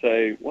they're going to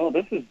say, well,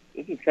 this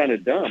is kind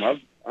of dumb.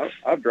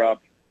 I've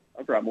dropped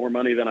more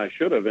money than I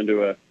should have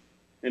into a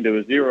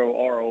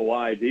zero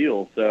ROI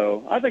deal.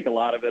 So I think a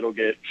lot of it will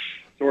get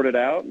sorted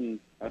out, and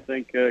I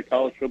think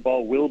college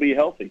football will be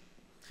healthy.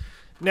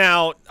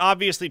 Now,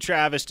 obviously,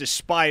 Travis,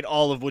 despite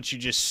all of what you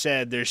just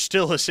said, there's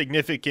still a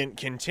significant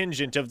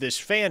contingent of this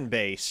fan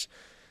base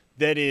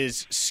that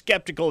is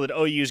skeptical that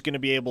OU is going to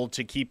be able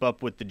to keep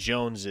up with the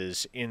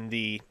Joneses in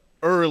the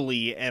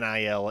early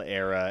NIL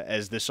era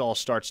as this all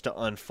starts to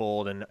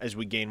unfold and as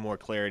we gain more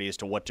clarity as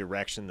to what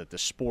direction that the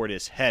sport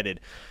is headed.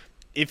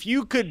 If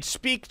you could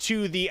speak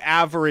to the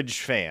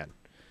average fan,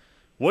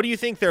 what do you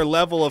think their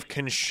level of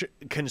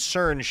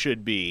concern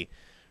should be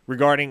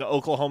regarding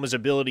Oklahoma's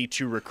ability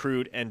to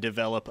recruit and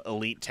develop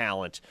elite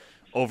talent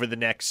over the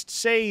next,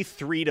 say,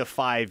 3 to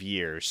 5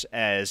 years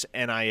as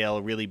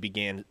NIL really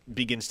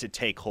begins to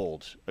take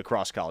hold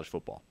across college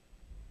football?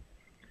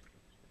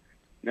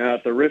 Now,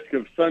 at the risk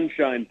of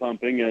sunshine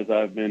pumping, as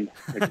I've been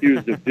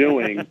accused of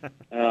doing,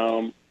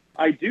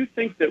 I do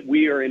think that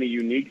we are in a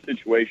unique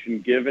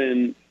situation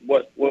given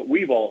what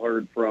we've all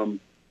heard from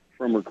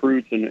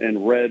recruits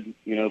and read,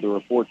 the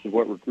reports of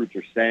what recruits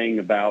are saying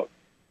about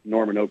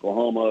Norman,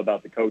 Oklahoma,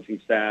 about the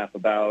coaching staff,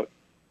 about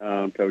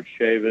Coach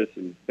Chavis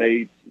and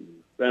Bates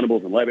and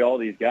Venables and Levy, all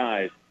these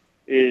guys,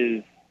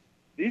 is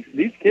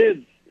these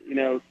kids,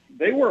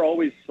 they were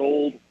always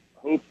sold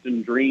hopes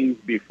and dreams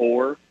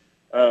before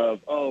of,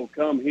 oh,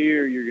 come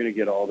here, you're going to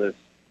get all this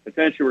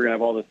attention, we're going to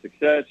have all this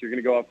success, you're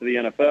going to go off to the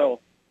NFL.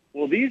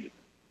 Well, these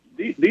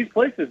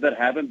places that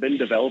haven't been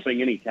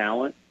developing any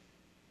talent,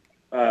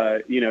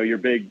 your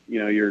big,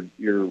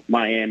 your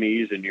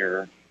Miamis and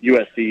your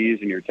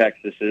USCs and your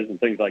Texases and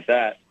things like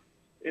that,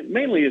 it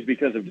mainly is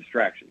because of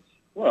distractions.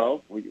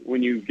 Well,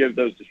 when you give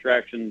those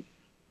distractions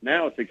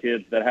now to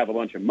kids that have a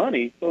bunch of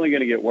money, it's only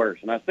going to get worse.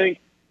 And I think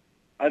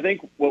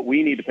what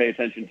we need to pay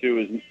attention to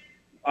is,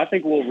 I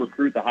think we'll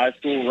recruit the high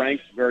school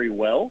ranks very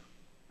well,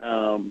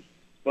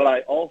 but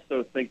I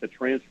also think the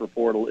transfer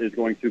portal is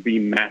going to be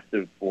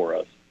massive for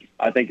us.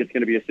 I think it's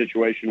going to be a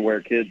situation where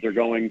kids are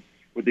going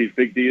with these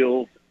big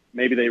deals.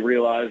 Maybe they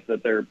realize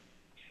that they're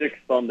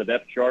sixth on the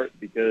depth chart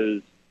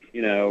because,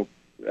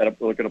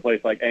 look at a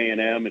place like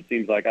A&M, it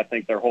seems like I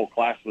think their whole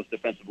class was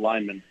defensive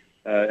linemen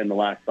in the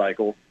last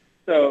cycle.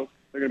 So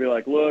they're going to be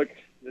like, look,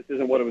 this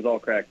isn't what it was all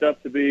cracked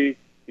up to be.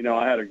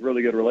 I had a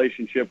really good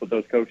relationship with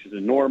those coaches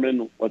in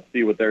Norman. Let's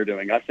see what they're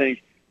doing. I think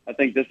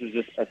this is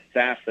just a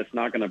staff that's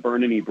not going to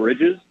burn any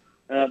bridges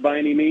by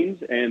any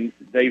means, and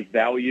they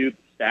value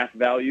staff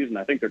values, and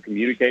I think they're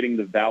communicating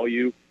the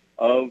value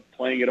of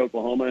playing at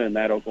Oklahoma and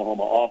that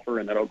Oklahoma offer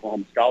and that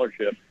Oklahoma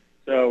scholarship.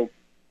 So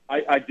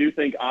I do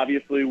think,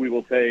 obviously, we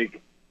will take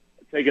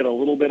it a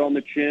little bit on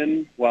the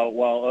chin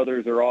while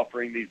others are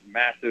offering these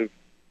massive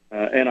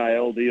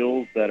NIL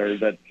deals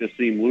that just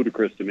seem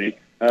ludicrous to me.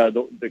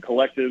 The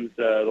collectives,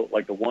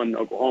 like the One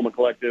Oklahoma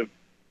collective,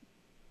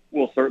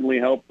 will certainly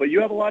help. But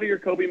you have a lot of your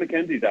Kobe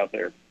McKenzies out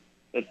there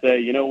that say,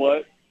 you know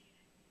what,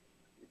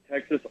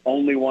 Texas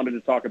only wanted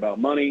to talk about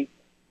money.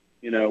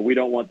 We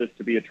don't want this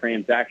to be a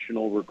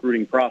transactional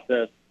recruiting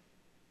process.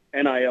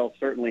 NIL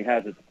certainly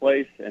has its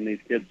place, and these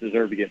kids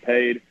deserve to get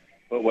paid.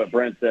 But what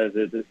Brent says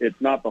is it's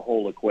not the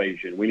whole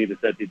equation. We need to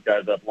set these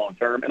guys up long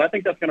term. And I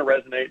think that's going to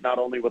resonate not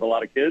only with a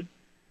lot of kids,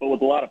 but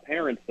with a lot of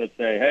parents that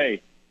say,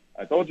 hey,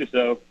 I told you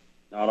so.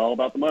 Not all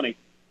about the money.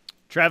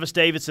 Travis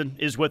Davidson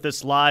is with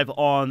us live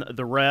on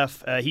The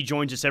Ref. He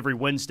joins us every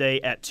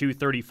Wednesday at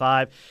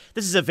 2:35.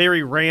 This is a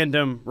very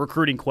random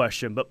recruiting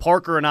question, but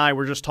Parker and I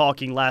were just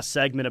talking last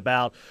segment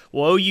about,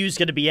 well, OU is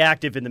going to be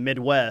active in the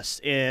Midwest,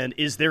 and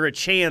is there a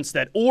chance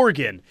that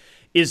Oregon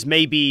is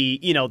maybe,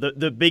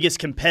 the biggest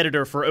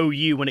competitor for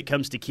OU when it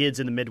comes to kids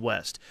in the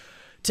Midwest?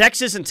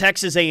 Texas and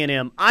Texas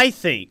A&M, I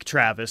think,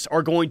 Travis,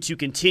 are going to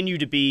continue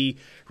to be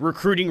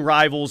recruiting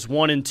rivals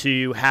 1 and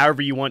 2,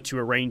 however you want to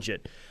arrange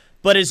it.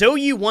 But as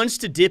OU wants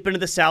to dip into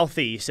the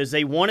Southeast, as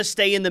they want to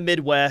stay in the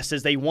Midwest,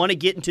 as they want to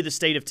get into the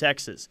state of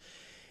Texas,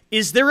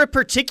 is there a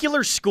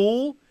particular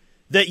school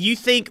that you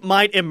think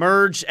might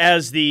emerge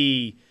as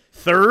the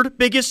third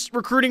biggest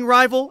recruiting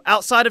rival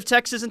outside of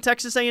Texas and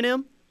Texas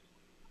A&M?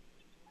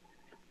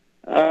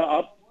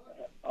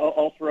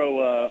 I'll throw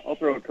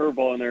a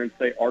curveball in there and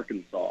say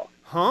Arkansas.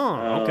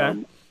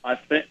 Okay.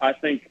 I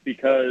think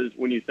because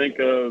when you think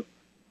of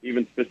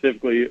even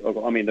specifically,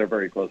 they're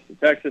very close to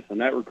Texas and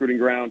that recruiting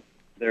ground.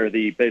 They're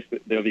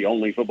the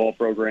only football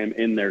program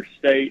in their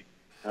state.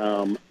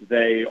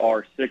 They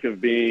are sick of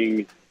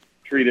being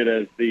treated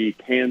as the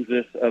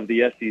Kansas of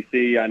the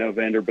SEC. I know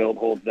Vanderbilt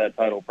holds that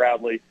title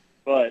proudly,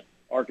 but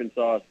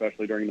Arkansas,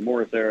 especially during the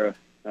Morris era,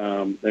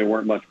 they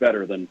weren't much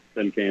better than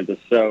Kansas.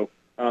 So,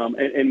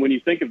 and when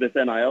you think of this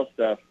NIL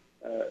stuff,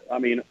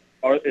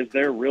 is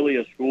there really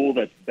a school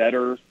that's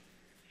better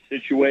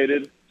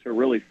situated to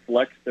really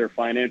flex their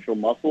financial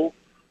muscle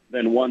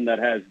than one that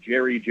has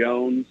Jerry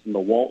Jones and the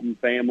Walton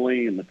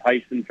family and the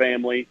Tyson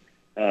family?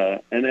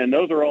 And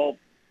those are all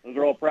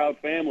proud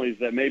families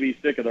that may be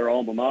sick of their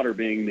alma mater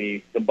being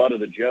the butt of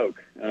the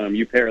joke.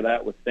 You pair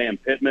that with Sam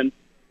Pittman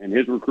and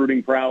his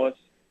recruiting prowess.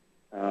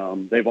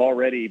 They've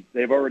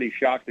already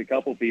shocked a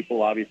couple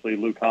people. Obviously,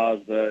 Luke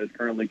Haas is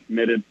currently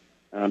committed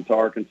to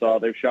Arkansas.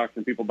 They've shocked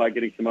some people by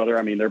getting some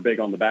other. They're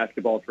big on the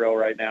basketball trail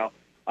right now.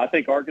 I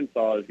think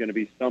Arkansas is going to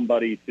be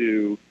somebody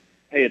to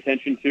pay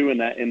attention to in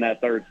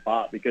that third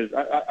spot, because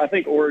I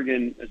think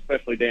Oregon,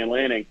 especially Dan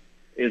Lanning,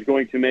 is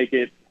going to make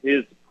it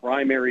his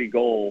primary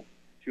goal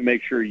to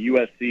make sure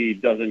USC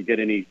doesn't get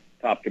any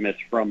top commits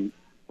from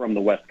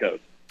the West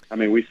Coast.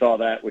 We saw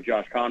that with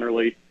Josh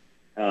Connerly.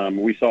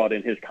 We saw it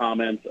in his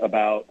comments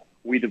about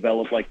we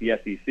developed like the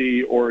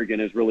SEC. Oregon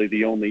is really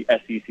the only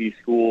SEC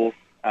school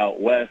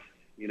out west,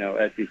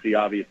 SEC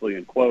obviously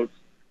in quotes.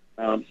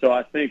 So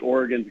I think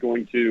Oregon's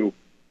going to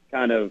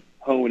kind of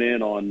hone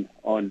in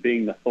on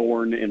being the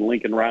thorn in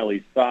Lincoln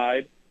Riley's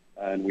side,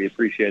 and we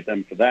appreciate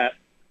them for that.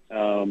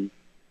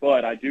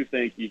 But I do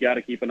think you got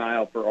to keep an eye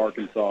out for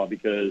Arkansas,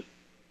 because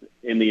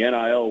in the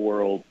NIL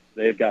world,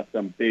 they've got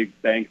some big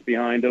banks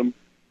behind them,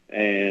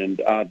 and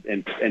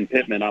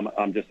Pittman,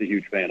 I'm just a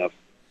huge fan of.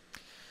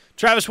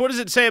 Travis, what does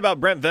it say about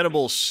Brent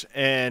Venables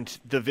and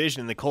the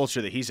vision and the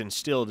culture that he's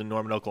instilled in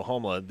Norman,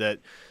 Oklahoma, that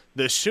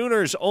the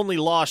Sooners only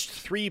lost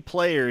 3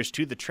 players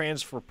to the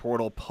transfer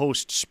portal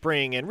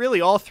post-spring, and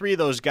really all 3 of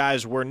those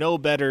guys were no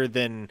better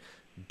than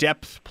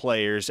depth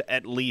players,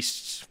 at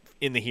least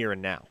in the here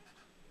and now?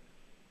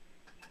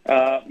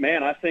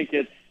 I think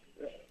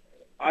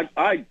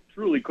I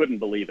truly couldn't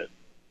believe it.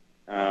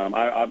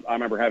 I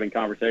remember having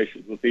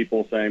conversations with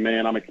people saying,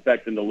 man, I'm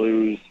expecting to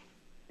lose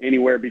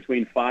anywhere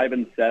between 5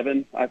 and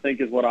 7, I think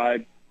is what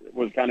I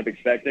was kind of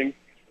expecting.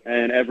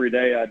 And every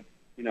day I'd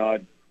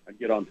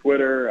get on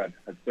Twitter,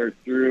 I'd search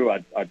through,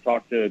 I'd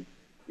talk to,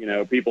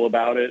 people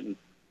about it.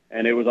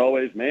 And it was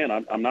always, man,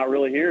 I'm not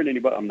really hearing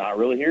anybody. I'm not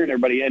really hearing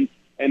everybody.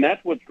 And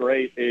that's what's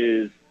great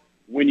is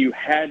when you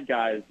had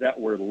guys that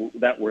were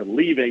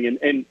leaving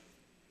and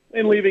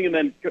leaving, and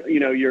then,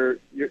 your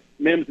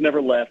Mims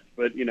never left,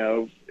 but,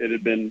 it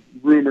had been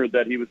rumored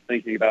that he was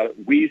thinking about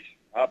it. Weiss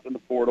hopped in the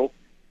portal,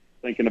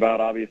 thinking about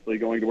obviously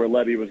going to where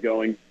Levy was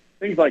going,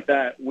 things like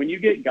that. When you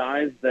get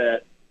guys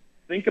that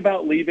think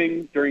about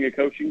leaving during a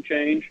coaching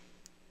change,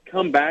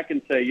 come back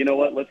and say, you know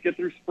what, let's get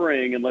through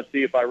spring and let's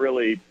see if I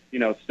really,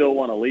 still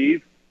want to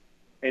leave.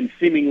 And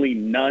seemingly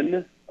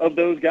none of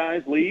those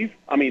guys leave.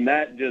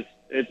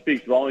 It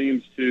speaks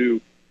volumes to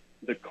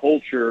the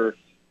culture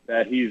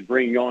that he's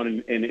bringing on.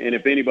 And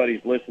if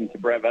anybody's listened to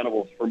Brent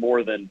Venables for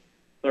more than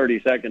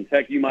 30 seconds,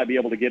 heck, you might be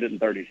able to get it in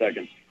 30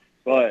 seconds.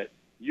 But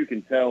you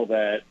can tell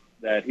that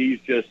he's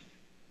just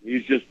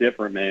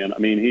different, man.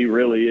 He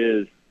really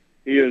is.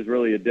 He is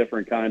really a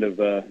different kind of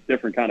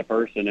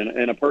person,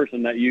 and a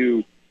person that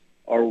you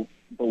are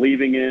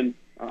believing in.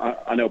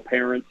 I know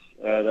parents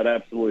that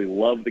absolutely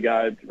love the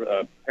guy,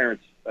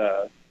 parents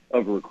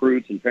of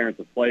recruits and parents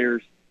of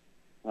players.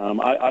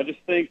 I just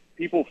think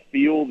people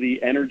feel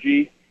the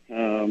energy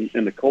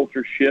and the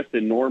culture shift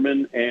in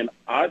Norman, and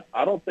I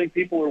don't think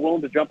people are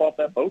willing to jump off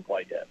that boat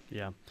quite yet.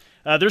 Yeah.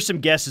 There's some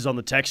guesses on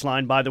the text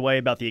line, by the way,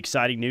 about the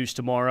exciting news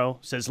tomorrow.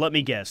 Says, let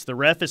me guess. The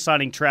Ref is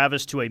signing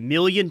Travis to a $1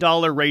 million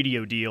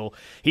radio deal.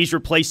 He's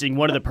replacing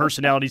one of the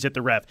personalities at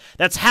the Ref.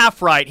 That's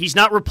half right. He's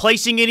not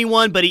replacing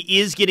anyone, but he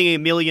is getting a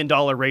 $1 million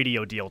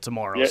radio deal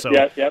tomorrow.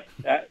 Yeah,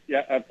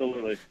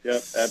 absolutely.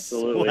 Yep,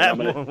 absolutely. We'll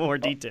have more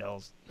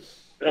details.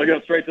 I'll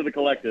go straight to the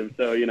collective,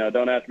 so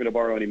don't ask me to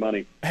borrow any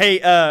money. Hey,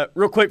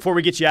 real quick before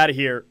we get you out of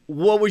here,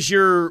 what was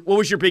your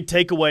big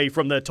takeaway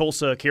from the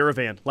Tulsa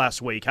Caravan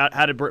last week?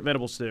 How did Brent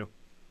Venables do?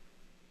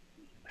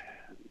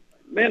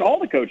 Man, all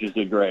the coaches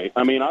did great.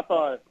 I mean, I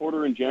thought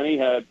Porter and Jenny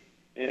had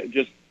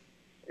just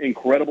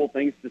incredible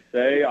things to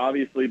say.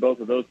 Obviously, both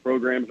of those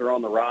programs are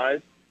on the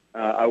rise.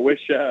 I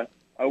wish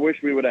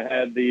we would have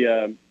had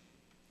the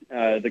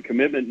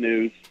commitment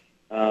news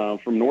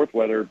from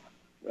Northweather.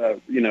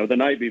 The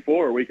night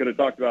before, we could have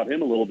talked about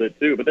him a little bit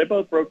too. But they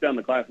both broke down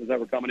the classes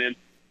that were coming in.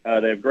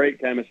 They have great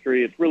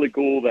chemistry. It's really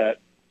cool that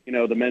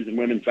the men's and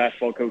women's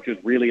basketball coaches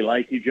really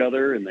like each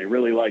other, and they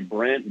really like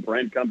Brent.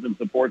 Brent comes and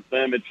supports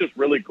them. It's just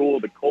really cool,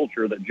 the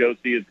culture that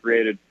Josie has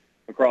created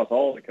across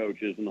all the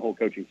coaches and the whole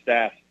coaching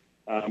staff.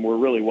 We're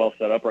really well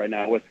set up right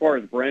now. As far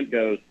as Brent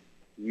goes,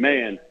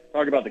 man,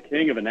 talk about the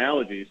king of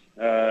analogies.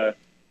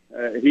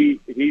 He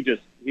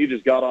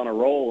just got on a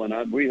roll,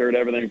 and we heard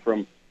everything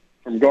from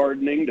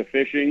gardening to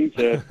fishing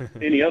to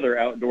any other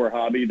outdoor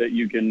hobby that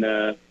you can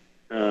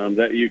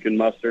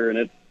muster.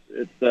 And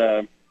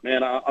it's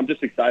man, I'm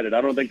just excited.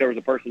 I don't think there was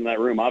a person in that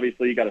room.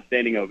 Obviously, he got a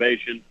standing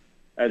ovation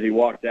as he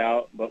walked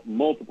out, but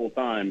multiple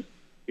times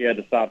he had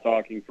to stop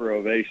talking for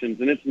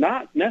ovations. And it's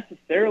not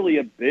necessarily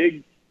a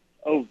big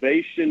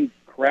ovation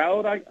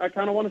crowd, I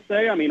kind of want to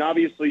say. I mean,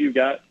 obviously you've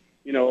got,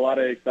 a lot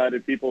of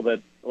excited people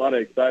that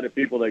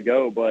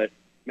go, but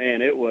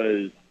man, it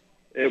was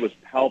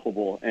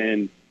palpable.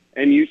 And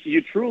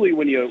you truly,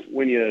 when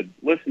you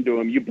listen to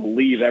him, you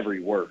believe every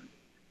word.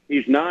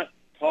 He's not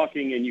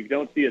talking, and you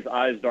don't see his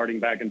eyes darting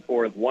back and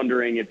forth,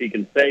 wondering if he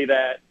can say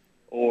that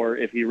or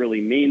if he really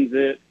means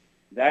it.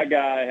 That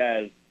guy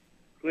has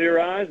clear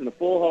eyes and a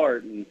full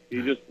heart, and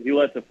he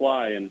lets it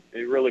fly, and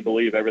he really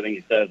believes everything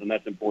he says, and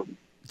that's important.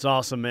 It's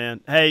awesome,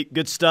 man. Hey,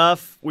 good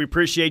stuff. We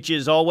appreciate you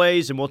as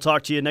always, and we'll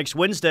talk to you next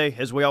Wednesday,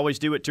 as we always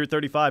do at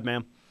 2:35,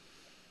 man.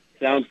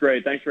 Sounds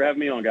great. Thanks for having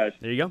me on, guys.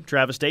 There you go.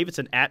 Travis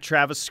Davidson, at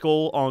Travis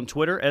Skol on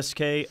Twitter,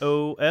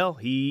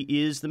 SKOL. He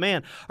is the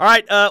man. All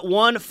right,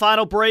 one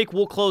final break.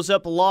 We'll close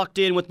up Locked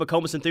In with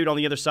McComas and Thune on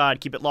the other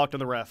side. Keep it locked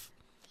on the Ref.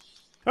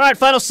 All right,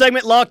 final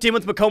segment, Locked In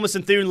with McComas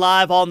and Thune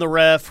live on the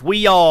Ref.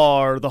 We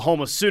are the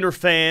home of Sooner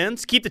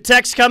fans. Keep the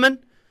text coming.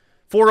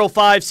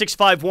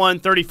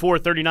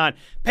 405-651-3439.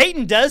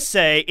 Peyton does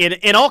say,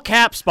 in all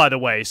caps, by the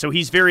way, so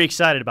he's very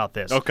excited about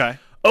this. Okay,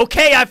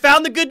 I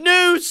found the good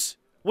news.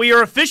 We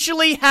are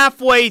officially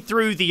halfway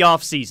through the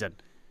offseason.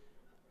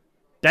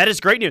 That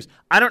is great news.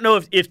 I don't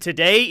know if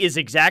today is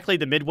exactly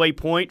the midway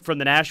point from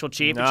the national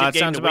championship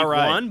game to week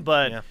one,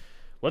 but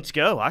let's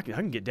go. I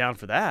can get down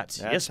for that.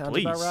 Yes,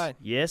 please. About right.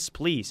 Yes,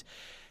 please.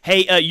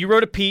 Hey, you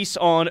wrote a piece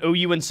on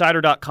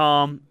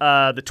OUinsider.com,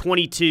 the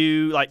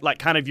 22, like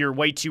kind of your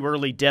way too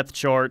early depth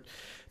chart,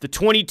 the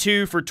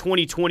 22 for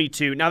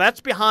 2022. Now,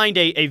 that's behind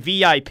a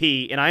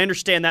VIP, and I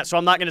understand that, so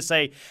I'm not going to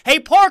say,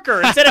 hey,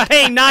 Parker, instead of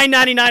paying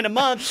 $9.99 a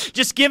month,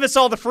 just give us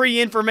all the free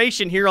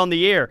information here on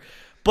the air.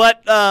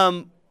 But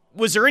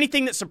was there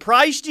anything that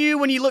surprised you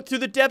when you looked through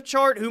the depth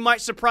chart? Who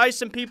might surprise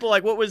some people?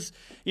 Like, what was,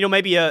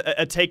 maybe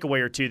a takeaway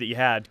or two that you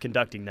had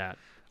conducting that?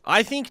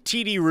 I think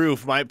TD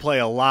Roof might play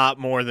a lot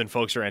more than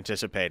folks are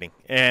anticipating.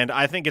 And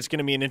I think it's going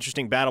to be an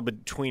interesting battle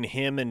between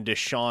him and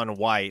Deshaun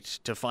White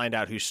to find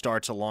out who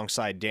starts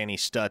alongside Danny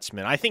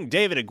Stutzman. I think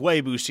David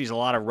Agwebu sees a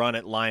lot of run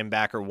at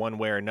linebacker one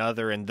way or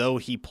another, and though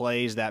he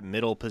plays that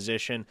middle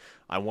position,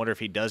 I wonder if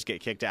he does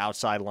get kicked to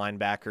outside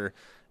linebacker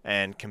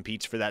and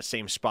competes for that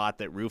same spot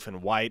that Roof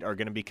and White are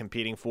going to be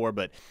competing for.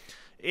 But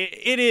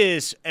it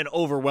is an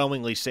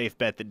overwhelmingly safe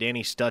bet that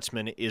Danny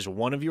Stutzman is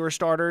one of your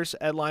starters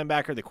at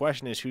linebacker. The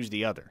question is, who's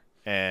the other?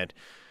 And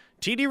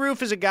TD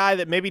Roof is a guy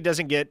that maybe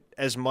doesn't get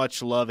as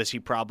much love as he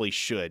probably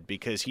should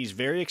because he's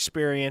very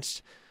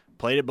experienced,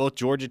 played at both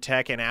Georgia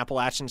Tech and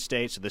Appalachian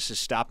State, so this is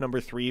stop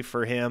number 3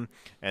 for him,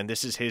 and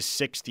this is his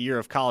 6th year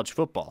of college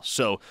football.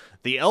 So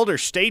the elder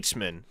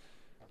statesman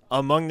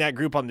among that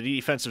group on the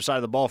defensive side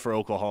of the ball for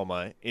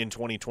Oklahoma in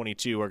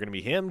 2022 are going to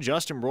be him,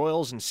 Justin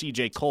Broyles, and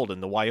CJ Colden,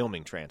 the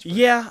Wyoming transfer.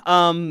 Yeah,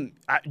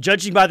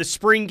 judging by the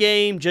spring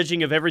game,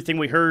 judging of everything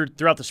we heard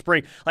throughout the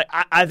spring,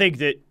 I think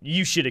that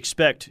you should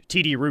expect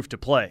TD Roof to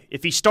play.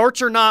 If he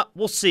starts or not,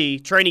 we'll see.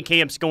 Training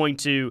camp's going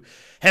to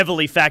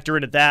heavily factor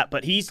into that,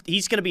 but he's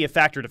going to be a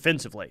factor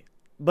defensively.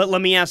 But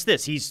let me ask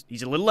this. He's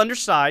a little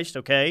undersized,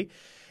 okay?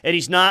 And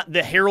he's not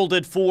the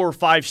heralded 4 or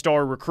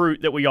 5-star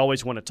recruit that we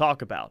always want to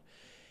talk about.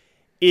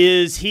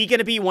 Is he going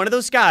to be one of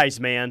those guys,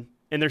 man,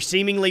 and there's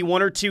seemingly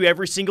one or two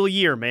every single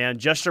year, man,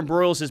 Justin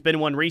Broyles has been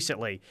one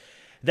recently,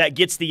 that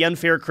gets the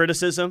unfair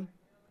criticism?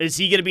 Is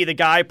he going to be the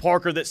guy,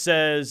 Parker, that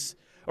says,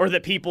 or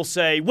that people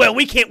say, well,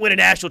 we can't win a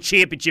national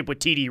championship with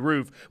TD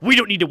Roof. We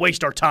don't need to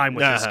waste our time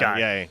with this guy.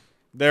 Yeah.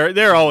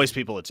 There are always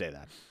people that say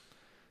that.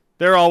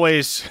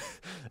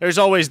 There's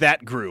always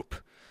that group.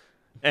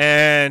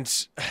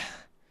 And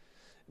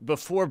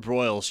before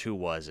Broyles, who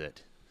was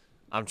it?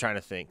 I'm trying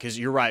to think, because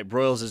you're right.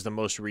 Broyles is the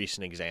most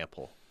recent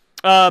example.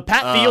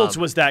 Pat Fields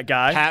was that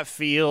guy. Pat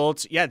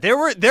Fields. Yeah, there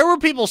were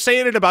people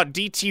saying it about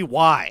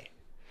DTY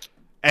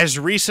as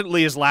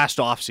recently as last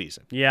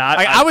offseason. Yeah.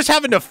 I was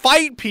having to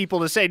fight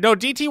people to say, no,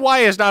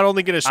 DTY is not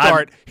only going to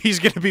start, he's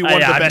going to be one of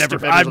the best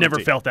defenders I've on never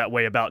the team. felt that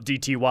way about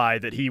DTY,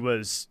 that he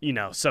was,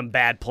 some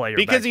bad player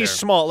Because back he's there.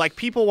 small. Like,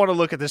 people want to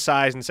look at the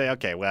size and say,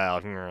 okay,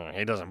 well,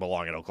 he doesn't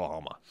belong in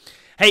Oklahoma.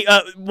 Hey,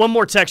 one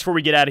more text before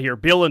we get out of here.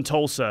 Bill in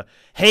Tulsa.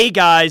 Hey,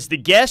 guys, the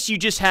guest you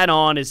just had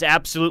on is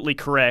absolutely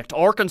correct.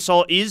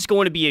 Arkansas is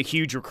going to be a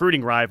huge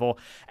recruiting rival.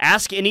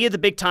 Ask any of the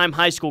big-time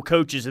high school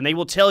coaches, and they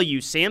will tell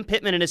you Sam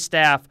Pittman and his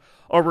staff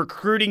are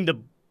recruiting the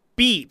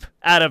beep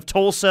out of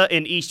Tulsa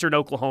and eastern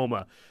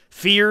Oklahoma.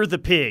 Fear the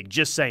pig,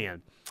 just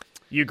saying.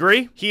 You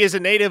agree? He is a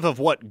native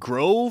of,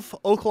 Grove,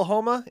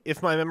 Oklahoma,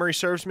 if my memory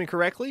serves me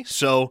correctly.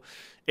 So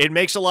it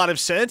makes a lot of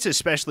sense,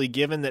 especially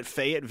given that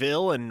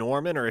Fayetteville and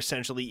Norman are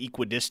essentially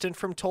equidistant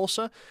from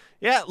Tulsa.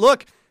 Yeah,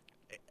 look,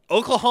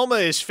 Oklahoma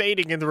is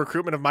fading in the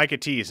recruitment of Micah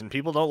Tease, and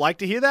people don't like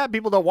to hear that.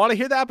 People don't want to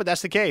hear that, but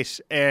that's the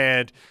case.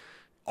 And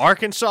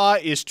Arkansas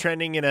is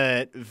trending in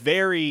a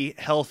very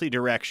healthy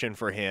direction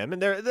for him,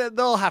 and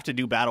they'll have to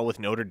do battle with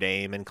Notre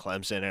Dame and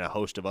Clemson and a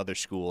host of other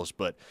schools.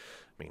 But,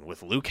 I mean,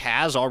 with Luke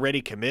Hasz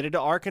already committed to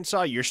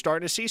Arkansas, you're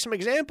starting to see some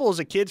examples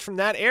of kids from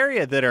that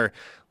area that are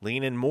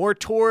leaning more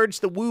towards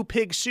the Woo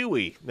Pig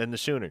Suey than the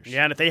Sooners.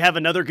 Yeah, and if they have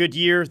another good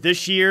year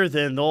this year,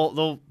 then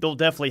they'll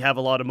definitely have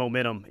a lot of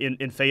momentum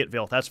in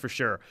Fayetteville, that's for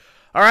sure.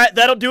 All right,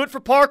 that'll do it for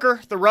Parker.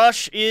 The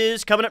Rush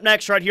is coming up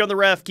next right here on The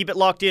Ref. Keep it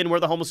locked in.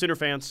 We're the Homo Sooner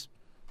fans.